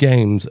in the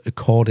games,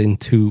 according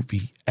to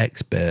the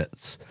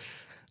experts.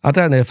 I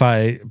don't know if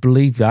I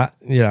believe that,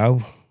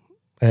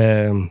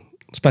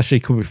 especially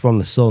coming from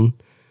the Sun.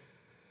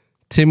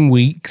 Tim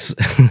Weeks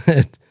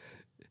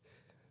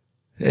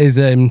is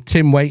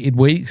Tim Weighted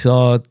Weeks,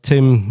 or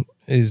Tim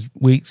is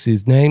Weeks'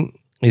 his name,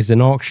 is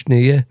an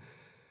auctioneer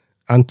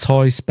and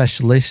toy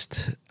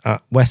specialist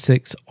at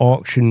Wessex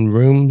Auction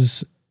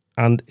Rooms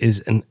and is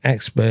an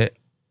expert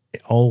in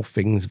all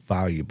things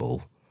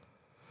valuable.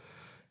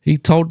 He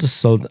told The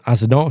Sun,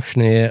 as an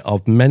auctioneer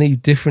of many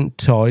different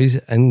toys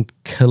and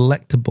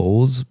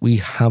collectibles, we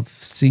have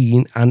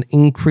seen an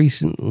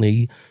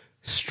increasingly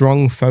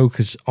strong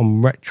focus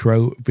on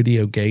retro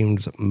video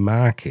games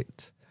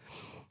market.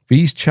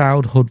 These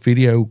childhood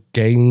video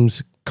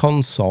games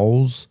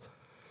consoles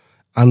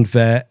and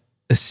their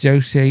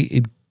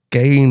associated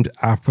games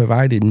are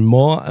providing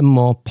more and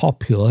more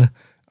popular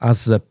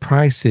as the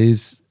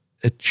prices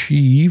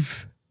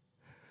achieve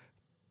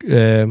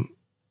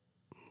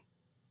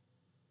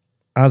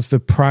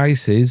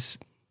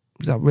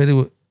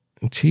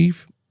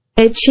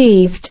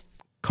achieved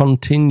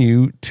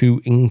continue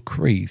to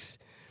increase.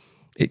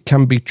 It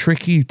can be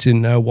tricky to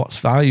know what's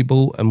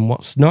valuable and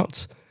what's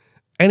not.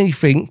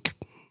 Anything,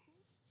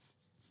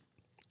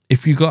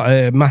 if you got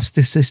a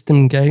Master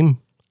System game,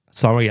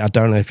 sorry, I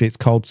don't know if it's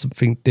called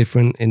something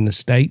different in the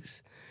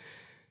States.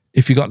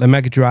 If you got the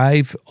Mega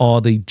Drive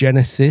or the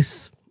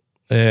Genesis,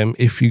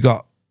 if you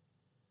got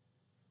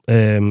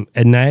a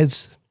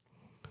NES,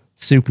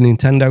 Super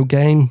Nintendo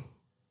game,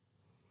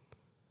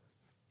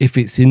 if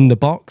it's in the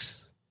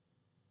box,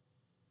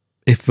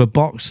 if the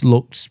box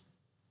looks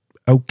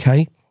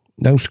okay,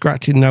 no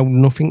scratching, no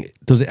nothing,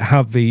 does it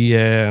have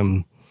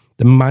the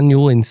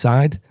manual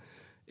inside?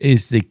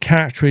 Is the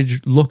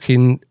cartridge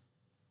looking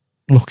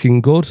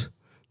good?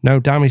 No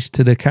damage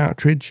to the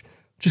cartridge?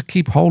 Just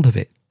keep hold of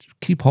it. Just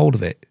keep hold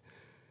of it.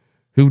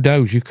 Who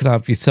knows? You could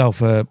have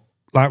yourself a,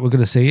 like we're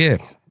going to see here.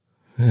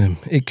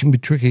 It can be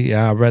tricky.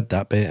 Yeah, I read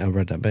that bit.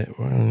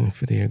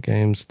 Video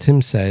games.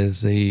 Tim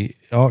says the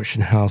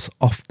auction house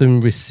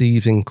often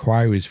receives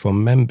inquiries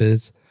from member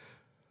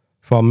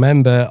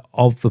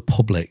of the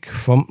public.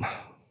 From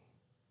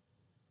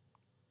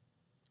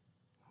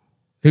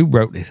who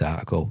wrote this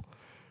article?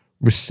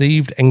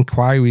 Received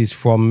inquiries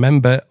from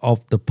member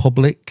of the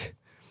public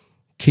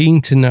keen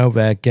to know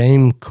their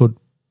game could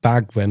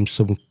bag them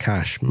some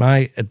cash.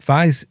 My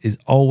advice is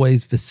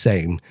always the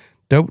same.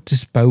 Don't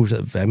dispose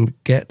of them.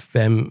 Get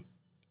them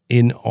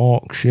in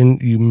auction.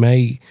 You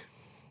may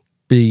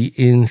be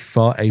in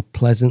for a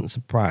pleasant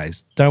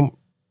surprise.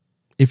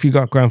 If you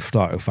got Grand Theft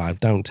Auto 5,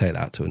 don't take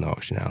that to an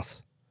auction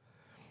house.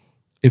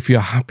 If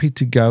you're happy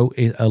to go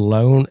it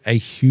alone, a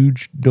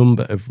huge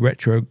number of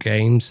retro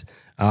games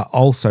are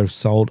also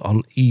sold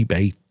on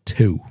eBay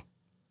too.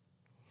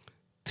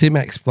 Tim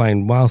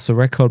explained, whilst the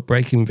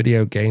record-breaking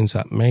video games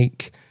that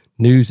make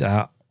news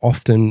are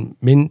often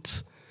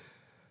mint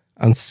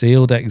and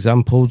sealed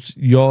examples,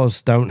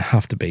 yours don't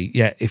have to be.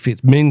 Yeah, if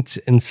it's mint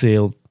and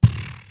sealed,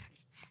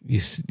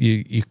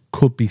 you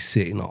could be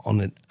sitting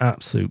on an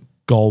absolute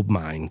gold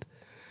mine.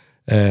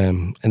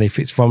 And if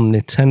it's from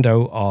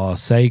Nintendo or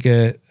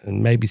Sega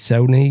and maybe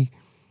Sony,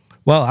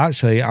 well,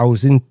 actually, I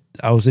was in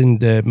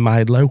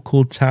my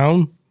local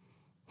town.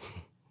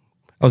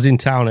 I was in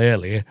town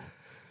earlier,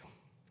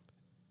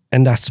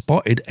 and I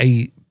spotted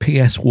a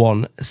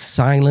PS1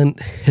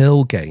 Silent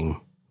Hill game,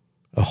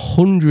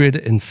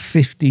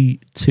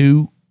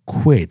 152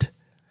 quid.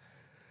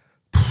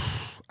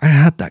 I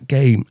had that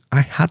game.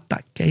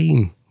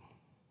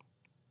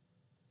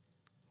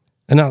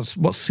 And that's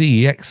what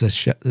CEX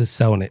is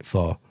selling it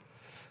for.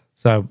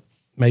 So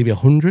maybe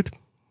 100.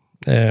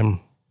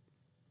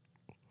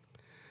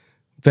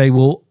 They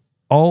will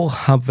all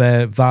have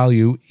their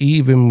value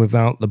even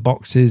without the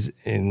boxes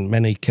in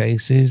many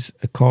cases,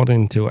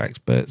 according to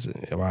experts.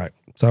 Right.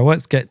 So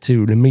let's get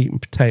to the meat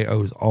and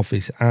potatoes of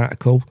this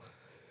article.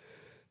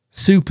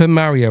 Super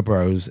Mario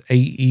Bros.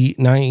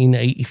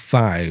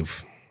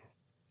 1985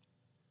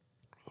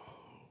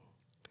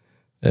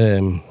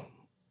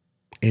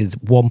 is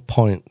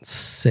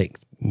 1.6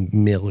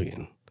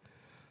 million.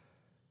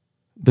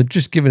 But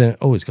just giving it,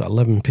 it's got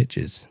 11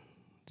 pictures.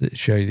 Does it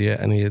show you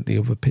any of the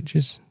other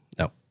pictures?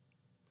 No.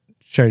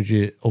 Shows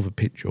you other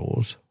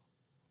pictures.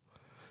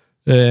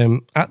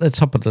 At the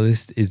top of the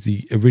list is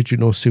the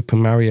original Super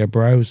Mario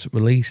Bros.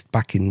 Released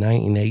back in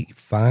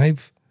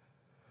 1985.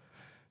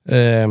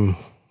 And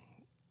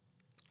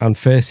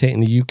first hit in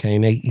the UK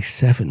in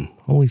 87.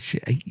 Holy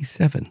shit,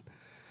 87.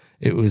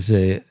 It was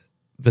the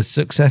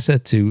successor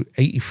to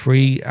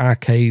 83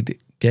 arcade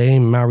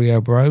game Mario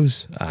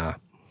Bros.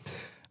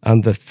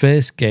 And the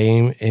first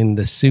game in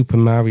the Super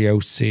Mario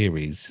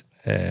series.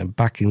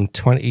 Back in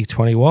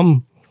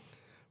 2021,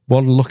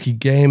 one lucky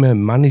gamer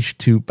managed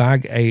to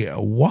bag a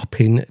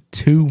whopping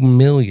 $2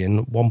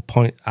 million,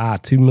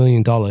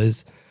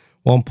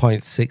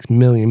 £1.6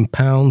 million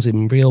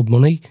in real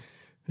money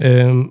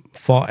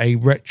for a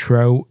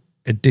retro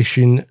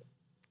edition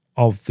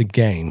of the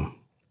game.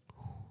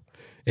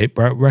 It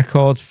broke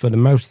records for the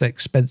most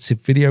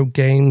expensive video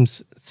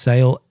games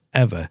sale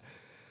ever.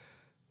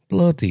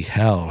 Bloody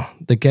hell.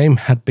 The game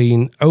had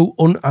been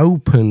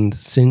unopened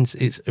since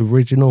its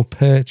original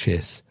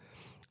purchase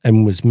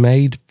and was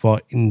made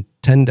for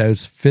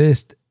Nintendo's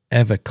first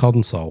ever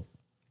console.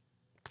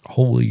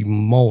 Holy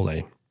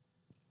moly.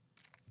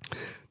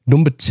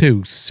 Number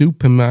 2,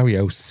 Super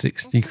Mario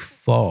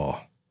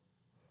 64.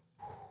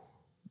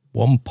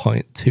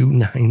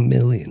 1.29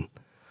 million.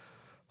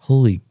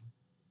 Holy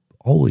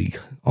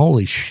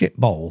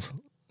shitballs.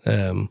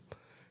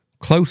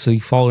 Closely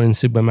following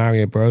Super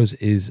Mario Bros.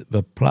 Is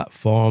the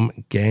platform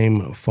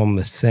game from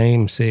the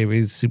same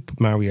series, Super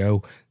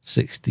Mario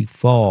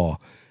 64.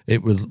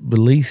 It was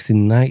released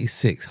in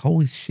 96.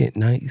 Holy shit,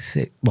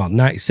 96. Well,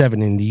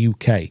 97 in the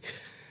UK.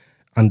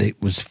 And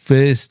it was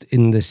first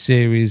in the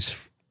series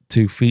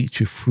to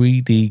feature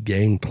 3D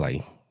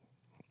gameplay.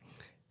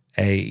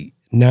 A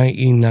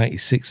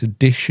 1996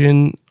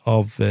 edition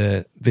of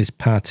this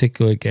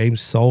particular game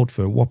sold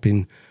for a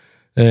whopping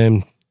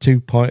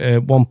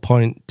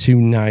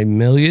 1.29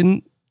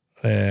 million.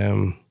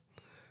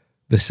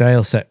 The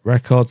sale set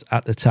records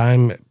at the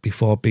time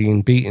before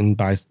being beaten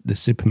by the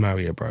Super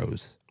Mario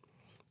Bros.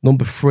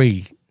 Number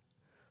 3,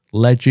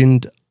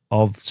 Legend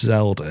of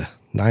Zelda,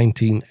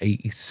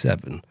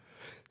 1987.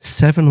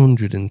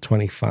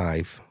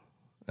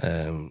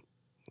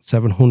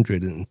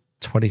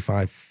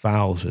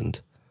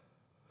 725,000.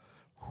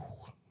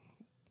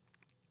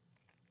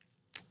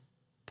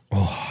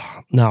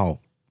 Oh, now.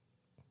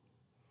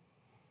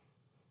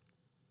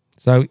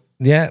 So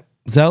yeah,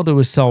 Zelda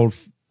was sold.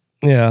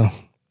 Yeah,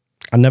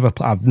 I've never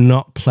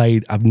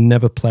played a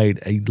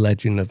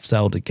Legend of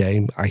Zelda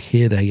game. I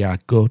hear they are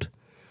good.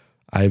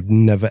 I've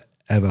never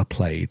ever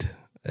played.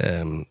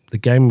 The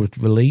game was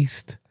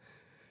released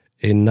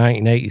in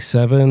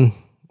 1987.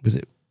 Was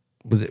it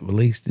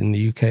released in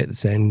the UK at the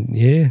same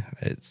year?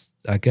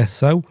 I guess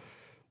so.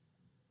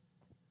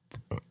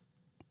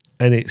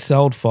 And it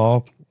sold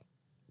for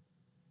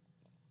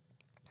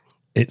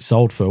a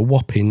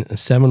whopping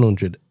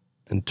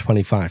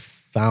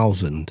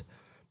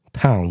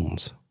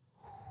 £725,000.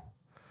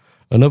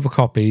 Another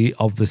copy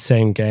of the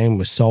same game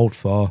was sold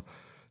for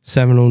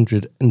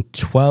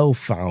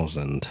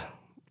 $712,000.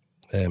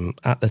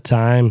 At the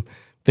time,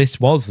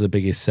 this was the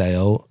biggest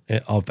sale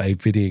of a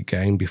video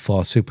game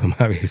before Super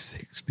Mario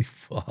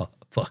 64.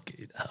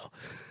 Fucking hell.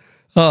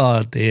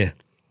 Oh dear.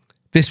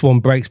 This one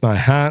breaks my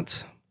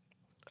heart.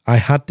 I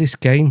had this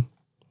game.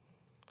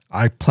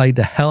 I played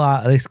the hell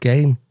out of this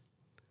game.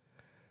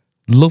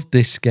 Loved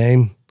this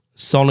game.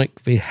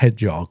 Sonic the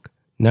Hedgehog,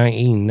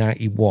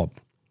 1991.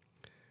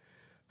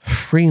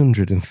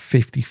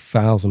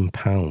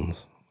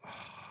 £350,000. Oh,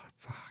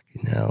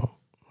 fucking hell.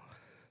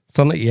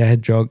 Sonic the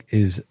Hedgehog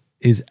is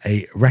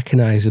a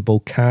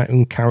recognizable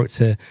cartoon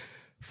character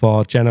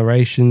for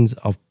generations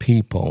of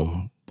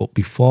people. But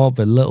before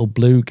the little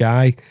blue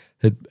guy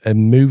had a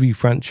movie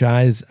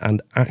franchise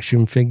and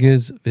action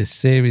figures, this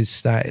series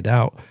started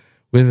out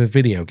with a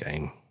video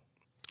game.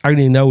 I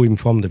only know him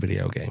from the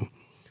video game.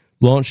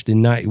 Launched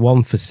in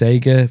 91 for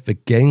Sega, the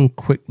game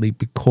quickly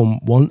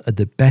became one of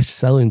the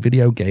best-selling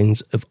video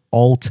games of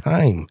all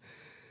time,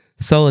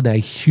 selling a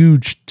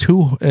huge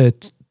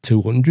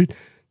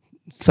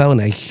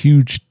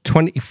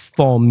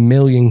 24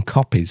 million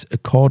copies,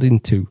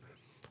 according to...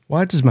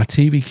 Why does my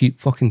TV keep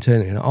fucking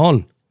turning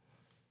on?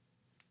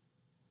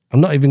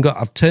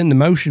 I've turned the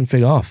motion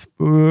thing off.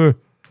 Unless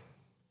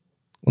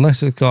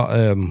it's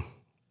got...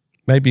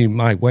 maybe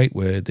my wait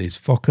word is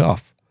fuck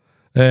off.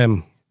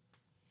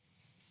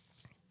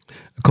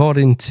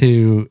 According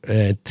to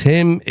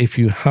Tim, if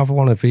you have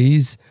one of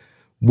these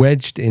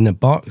wedged in a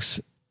box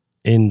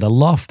in the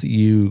loft,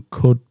 you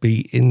could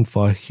be in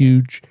for a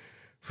huge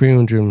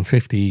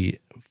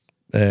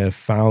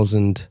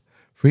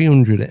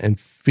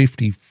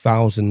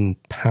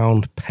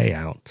 £350,000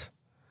 payout.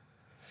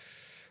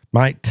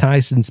 Mike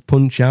Tyson's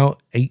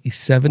Punch-Out!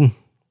 87.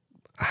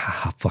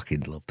 I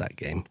fucking love that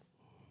game.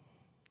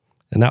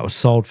 And that was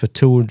sold for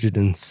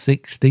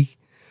 260.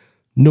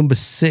 Number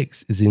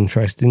 6 is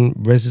interesting.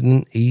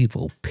 Resident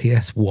Evil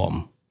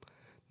PS1,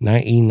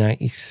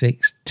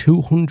 1996,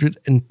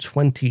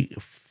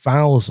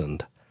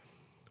 220,000.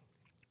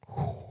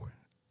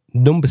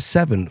 Number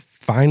 7,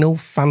 Final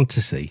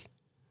Fantasy,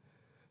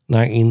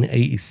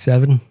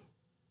 1987,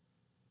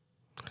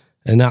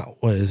 and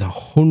that was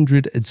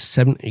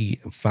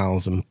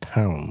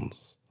 £170,000.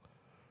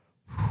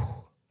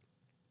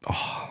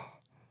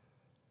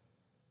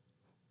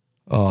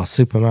 Oh,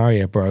 Super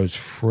Mario Bros.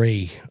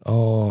 3.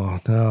 Oh,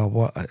 no,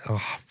 what? Oh,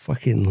 I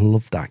fucking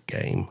love that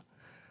game.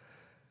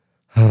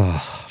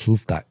 Oh,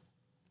 love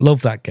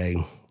that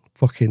game.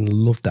 Fucking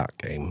love that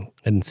game.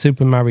 And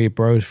Super Mario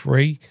Bros.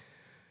 3,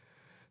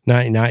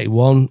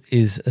 1991,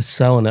 is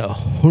selling at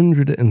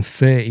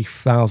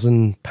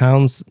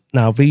 £130,000.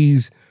 Now,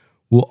 these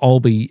will all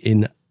be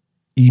in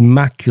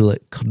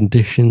immaculate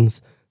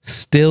conditions,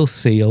 still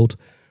sealed,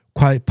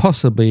 quite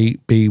possibly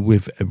be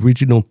with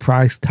original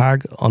price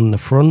tag on the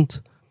front.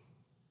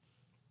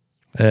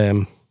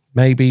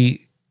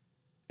 Maybe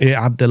it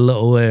had the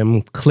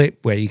little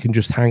clip where you can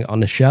just hang it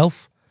on a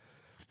shelf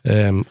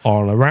or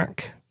on a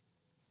rack.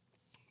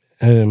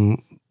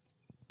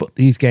 But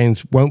these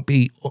games won't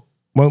be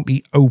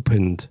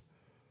opened.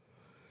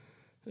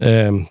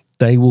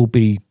 They will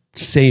be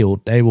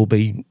sealed.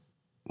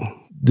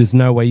 There's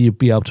no way you'd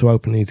be able to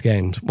open these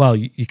games. Well,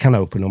 you can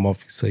open them,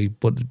 obviously,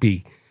 but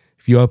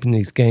if you open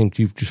these games,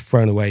 you've just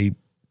thrown away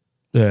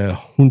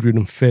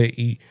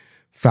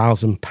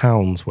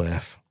 £130,000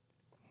 worth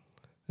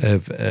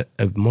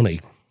of money.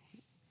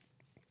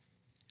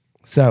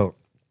 So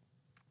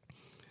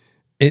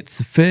it's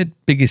the third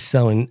biggest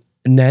selling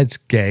NES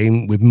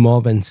game with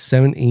more than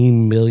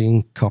 17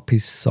 million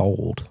copies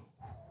sold.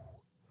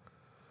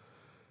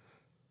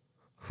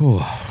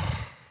 I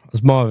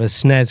was more of a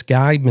SNES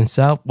guy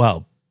myself.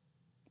 Well,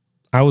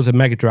 I was a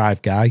Mega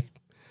Drive guy.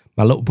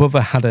 My little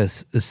brother had a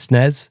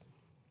SNES.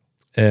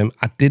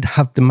 I did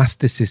have the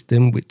Master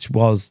System, which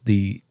was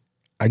I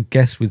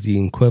guess was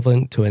the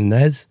equivalent to a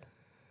NES.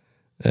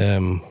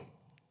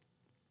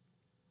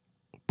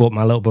 But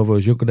my little brother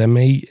was younger than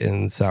me,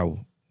 and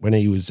so when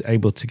he was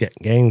able to get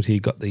games, he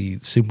got the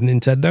Super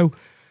Nintendo,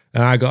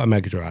 and I got a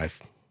Mega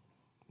Drive,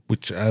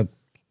 which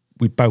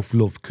we both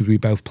loved because we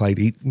both played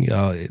it.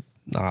 It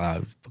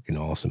was fucking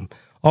awesome.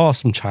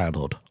 Awesome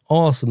childhood.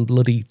 Awesome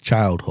bloody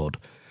childhood.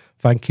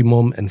 Thank you,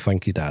 Mum, and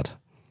thank you, Dad.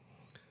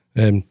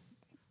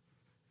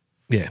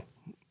 Yeah.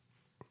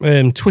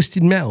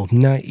 Twisted Metal,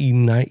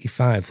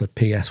 1995 for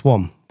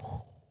PS1.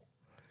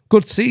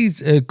 Good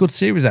series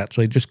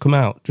actually, just come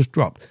out, just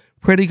dropped.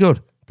 Pretty good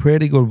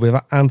with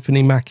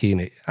Anthony Mackie in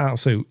it.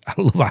 Also, I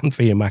love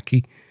Anthony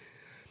Mackie.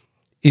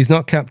 He's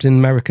not Captain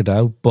America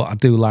though, but I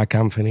do like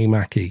Anthony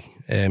Mackie.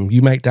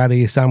 You make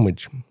Daddy a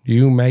sandwich.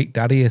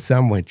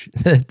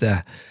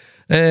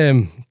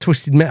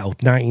 Twisted Metal,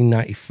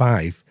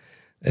 1995,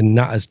 and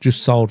that has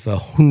just sold for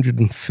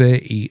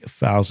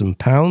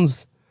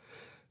 £130,000.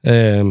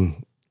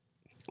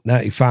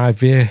 95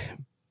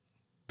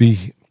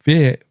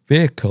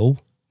 vehicle.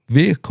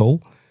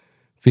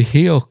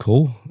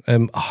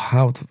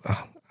 How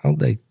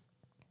they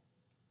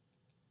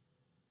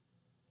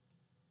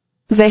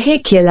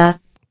vehicular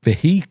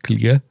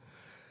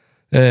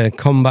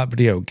combat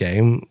video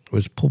game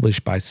was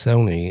published by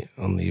Sony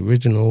on the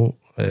original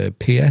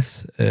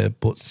PS,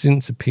 but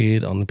since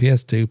appeared on the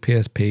PS2,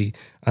 PSP,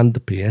 and the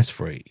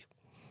PS3.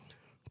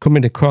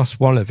 Coming across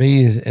one of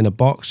these in a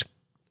box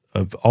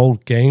of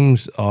old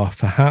games, or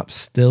perhaps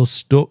still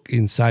stuck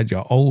inside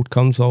your old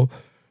console,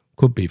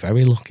 could be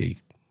very lucky.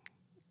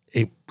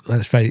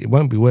 Let's face it, it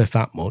won't be worth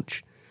that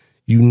much.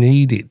 You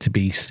need it to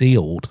be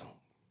sealed.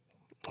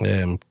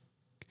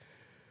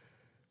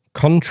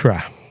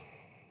 Contra.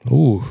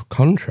 Ooh,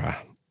 Contra.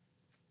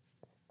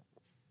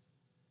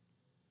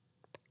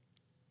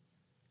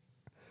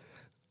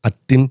 I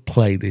didn't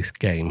play this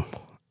game.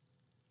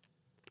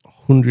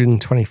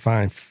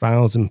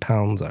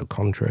 £125,000 out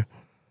Contra.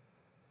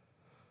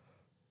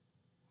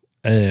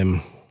 For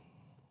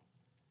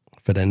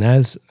the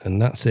NES,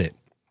 and that's it.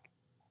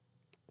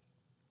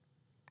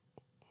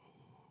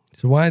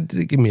 So why did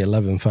it give me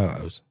 11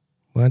 photos?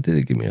 So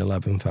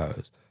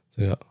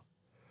you got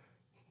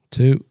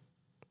 2.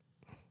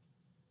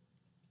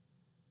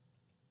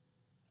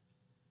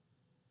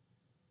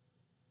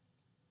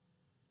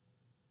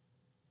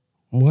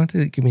 Why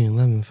did it give me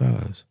 11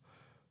 photos?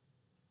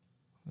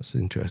 That's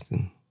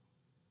interesting.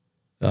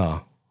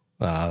 Oh,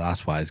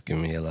 that's why it's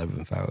giving me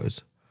 11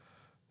 photos.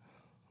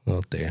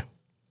 Oh dear.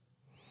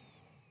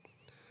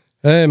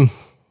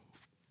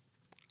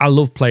 I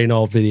love playing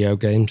old video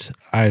games.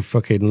 I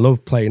fucking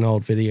love playing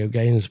old video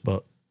games,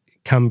 but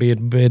it can be a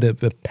bit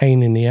of a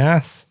pain in the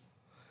ass.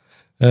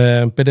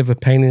 And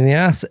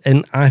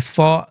I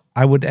thought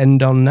I would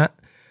end on that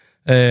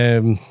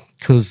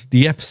because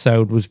the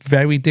episode was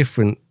very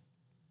different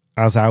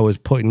as I was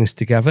putting this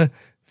together.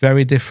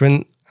 Very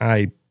different.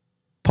 I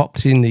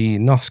popped in the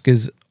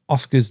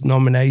Oscars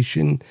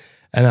nomination,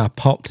 and I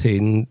popped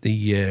in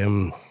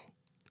the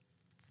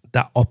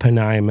that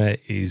Oppenheimer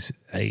is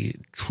a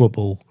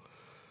trouble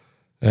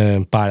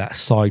by that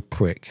side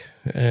prick.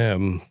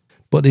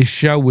 But this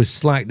show was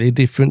slightly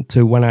different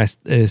to when I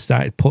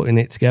started putting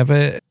it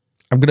together.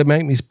 I'm going to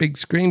make this big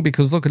screen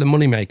because look at the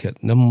moneymaker.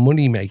 The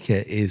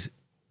moneymaker is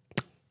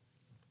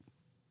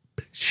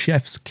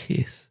Chef's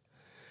Kiss.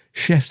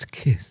 Chef's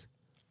Kiss.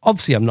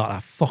 Obviously, I'm not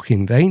that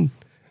fucking vain.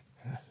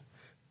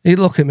 You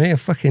look at me,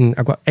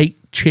 I've got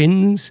 8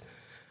 chins.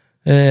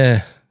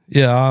 Look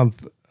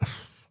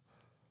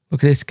at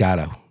this guy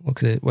though.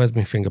 Look at it. Where's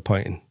my finger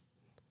pointing?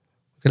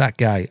 Look at that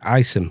guy.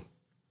 Isom.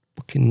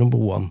 Fucking number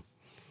 1.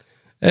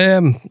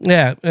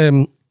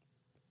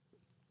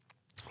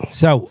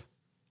 So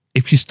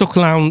if you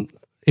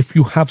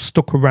have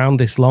stuck around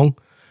this long,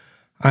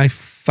 I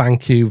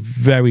thank you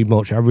very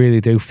much. I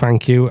really do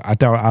thank you. I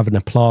don't have an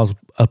applause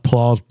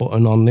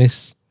button on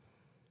this.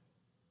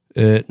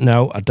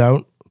 No, I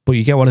don't. But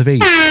you get one of these.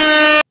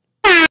 Get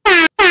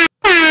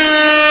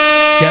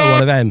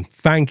one of them.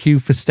 Thank you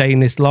for staying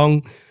this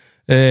long.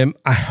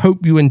 I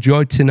hope you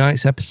enjoyed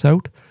tonight's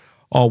episode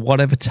or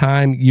whatever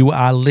time you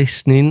are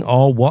listening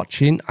or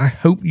watching. I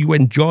hope you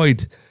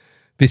enjoyed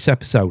this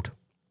episode.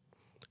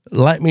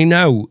 Let me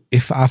know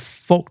if I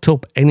fucked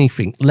up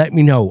anything. Let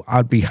me know.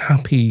 I'd be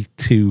happy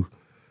to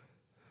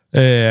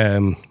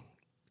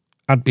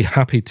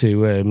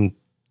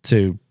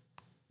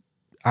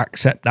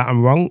accept that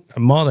I'm wrong.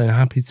 I'm more than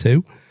happy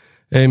to.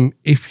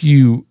 If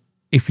you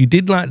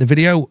did like the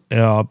video,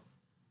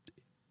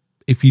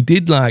 if you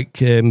did like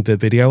the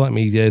video, let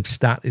me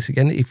start this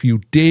again. If you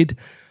did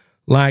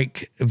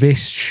like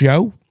this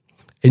show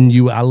and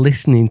you are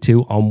listening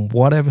to on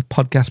whatever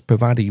podcast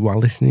provider you are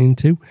listening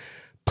to,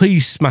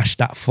 please smash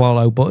that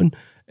follow button.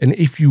 And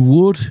if you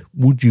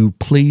would you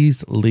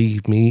please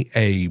leave me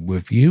a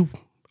review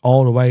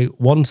all the way,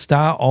 1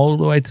 star, all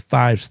the way to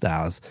 5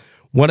 stars.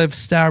 Whatever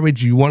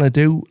starage you want to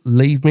do,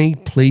 leave me,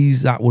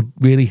 please. That would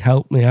really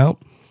help me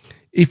out.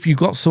 If you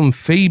got some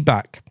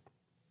feedback,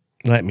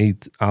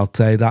 I'll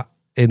say that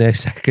in a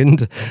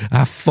second.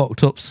 I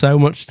fucked up so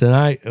much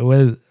tonight.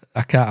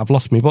 I've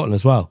lost my button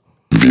as well.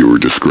 Viewer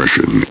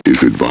discretion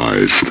is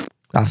advised.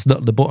 That's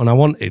not the button I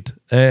wanted.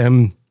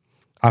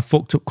 I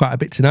fucked up quite a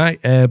bit tonight,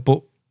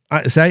 but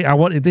like I say, I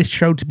wanted this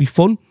show to be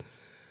fun.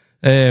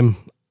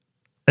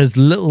 As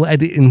little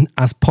editing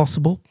as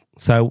possible.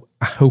 So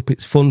I hope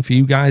it's fun for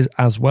you guys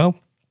as well.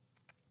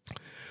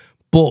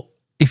 But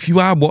if you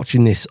are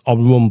watching this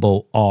on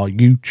Rumble or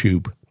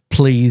YouTube,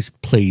 please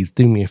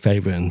do me a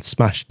favor and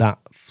smash that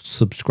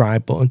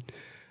subscribe button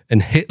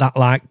and hit that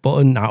like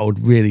button. That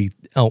would really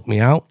help me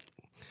out.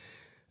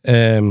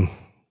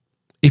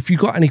 If you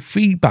got any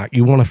feedback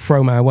you want to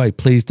throw my way,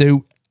 please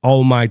do.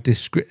 All my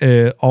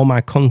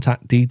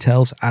contact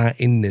details are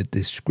in the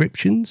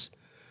descriptions.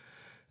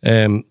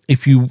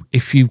 If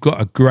you've got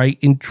a great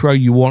intro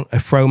you want to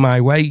throw my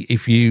way,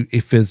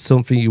 if there's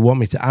something you want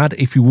me to add,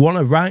 if you want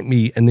to write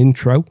me an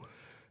intro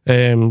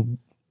along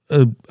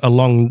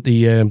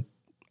the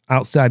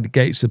outside the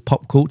gates of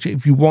pop culture,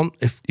 if you want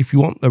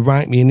to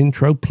write me an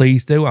intro,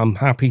 please do. I'm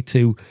happy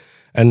to,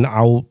 and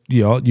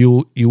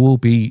you will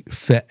be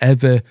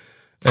forever.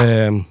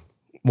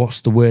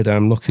 What's the word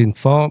I'm looking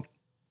for?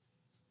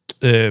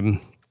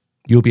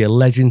 You'll be a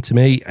legend to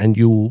me, and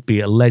you will be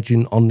a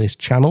legend on this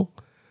channel.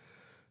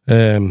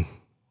 You'll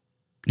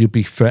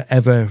be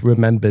forever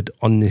remembered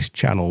on this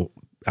channel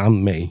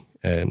and me.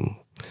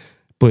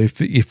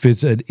 But if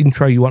there's an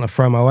intro you want to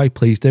throw my way,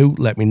 please do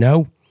let me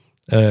know.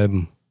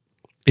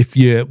 If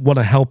you want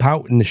to help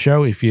out in the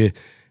show, if you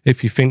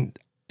think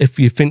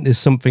there's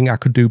something I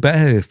could do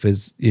better,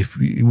 if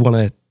you want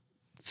to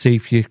see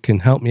if you can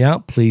help me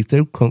out, please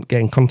do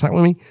get in contact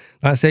with me.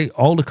 Like I say,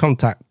 all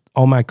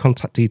my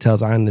contact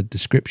details are in the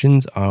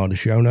descriptions or the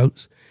show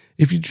notes.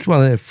 If you just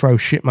want to throw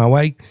shit my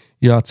way,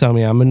 tell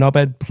me I'm a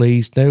knobhead,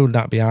 please do.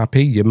 That'd be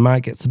RP. You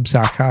might get some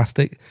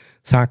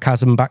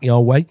sarcasm back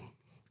your way.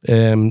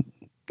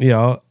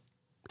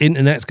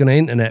 Internet's going to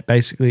internet,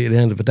 basically, at the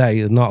end of the day.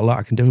 There's not a lot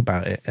I can do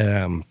about it.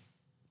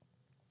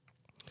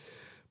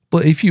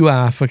 But if you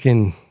are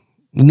fucking...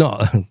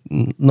 Not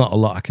a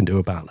lot I can do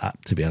about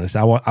that, to be honest.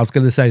 I was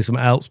going to say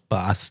something else, but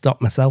I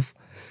stopped myself.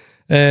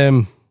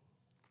 But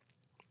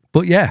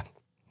yeah.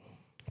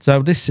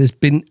 So this has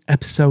been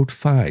episode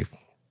 5.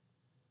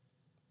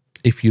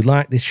 If you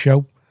like this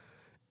show,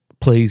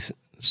 please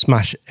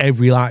smash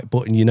every like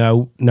button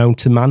known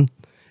to man.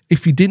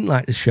 If you didn't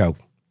like the show,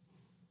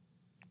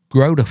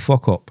 grow the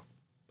fuck up.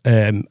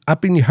 I've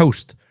been your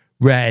host,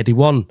 Rarest.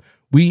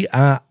 We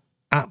are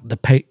at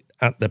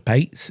the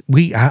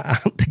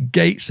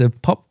gates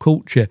of pop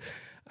culture.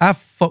 I've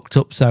fucked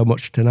up so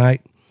much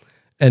tonight,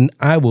 and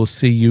I will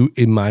see you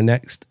in my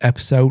next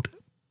episode.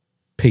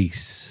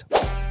 Peace.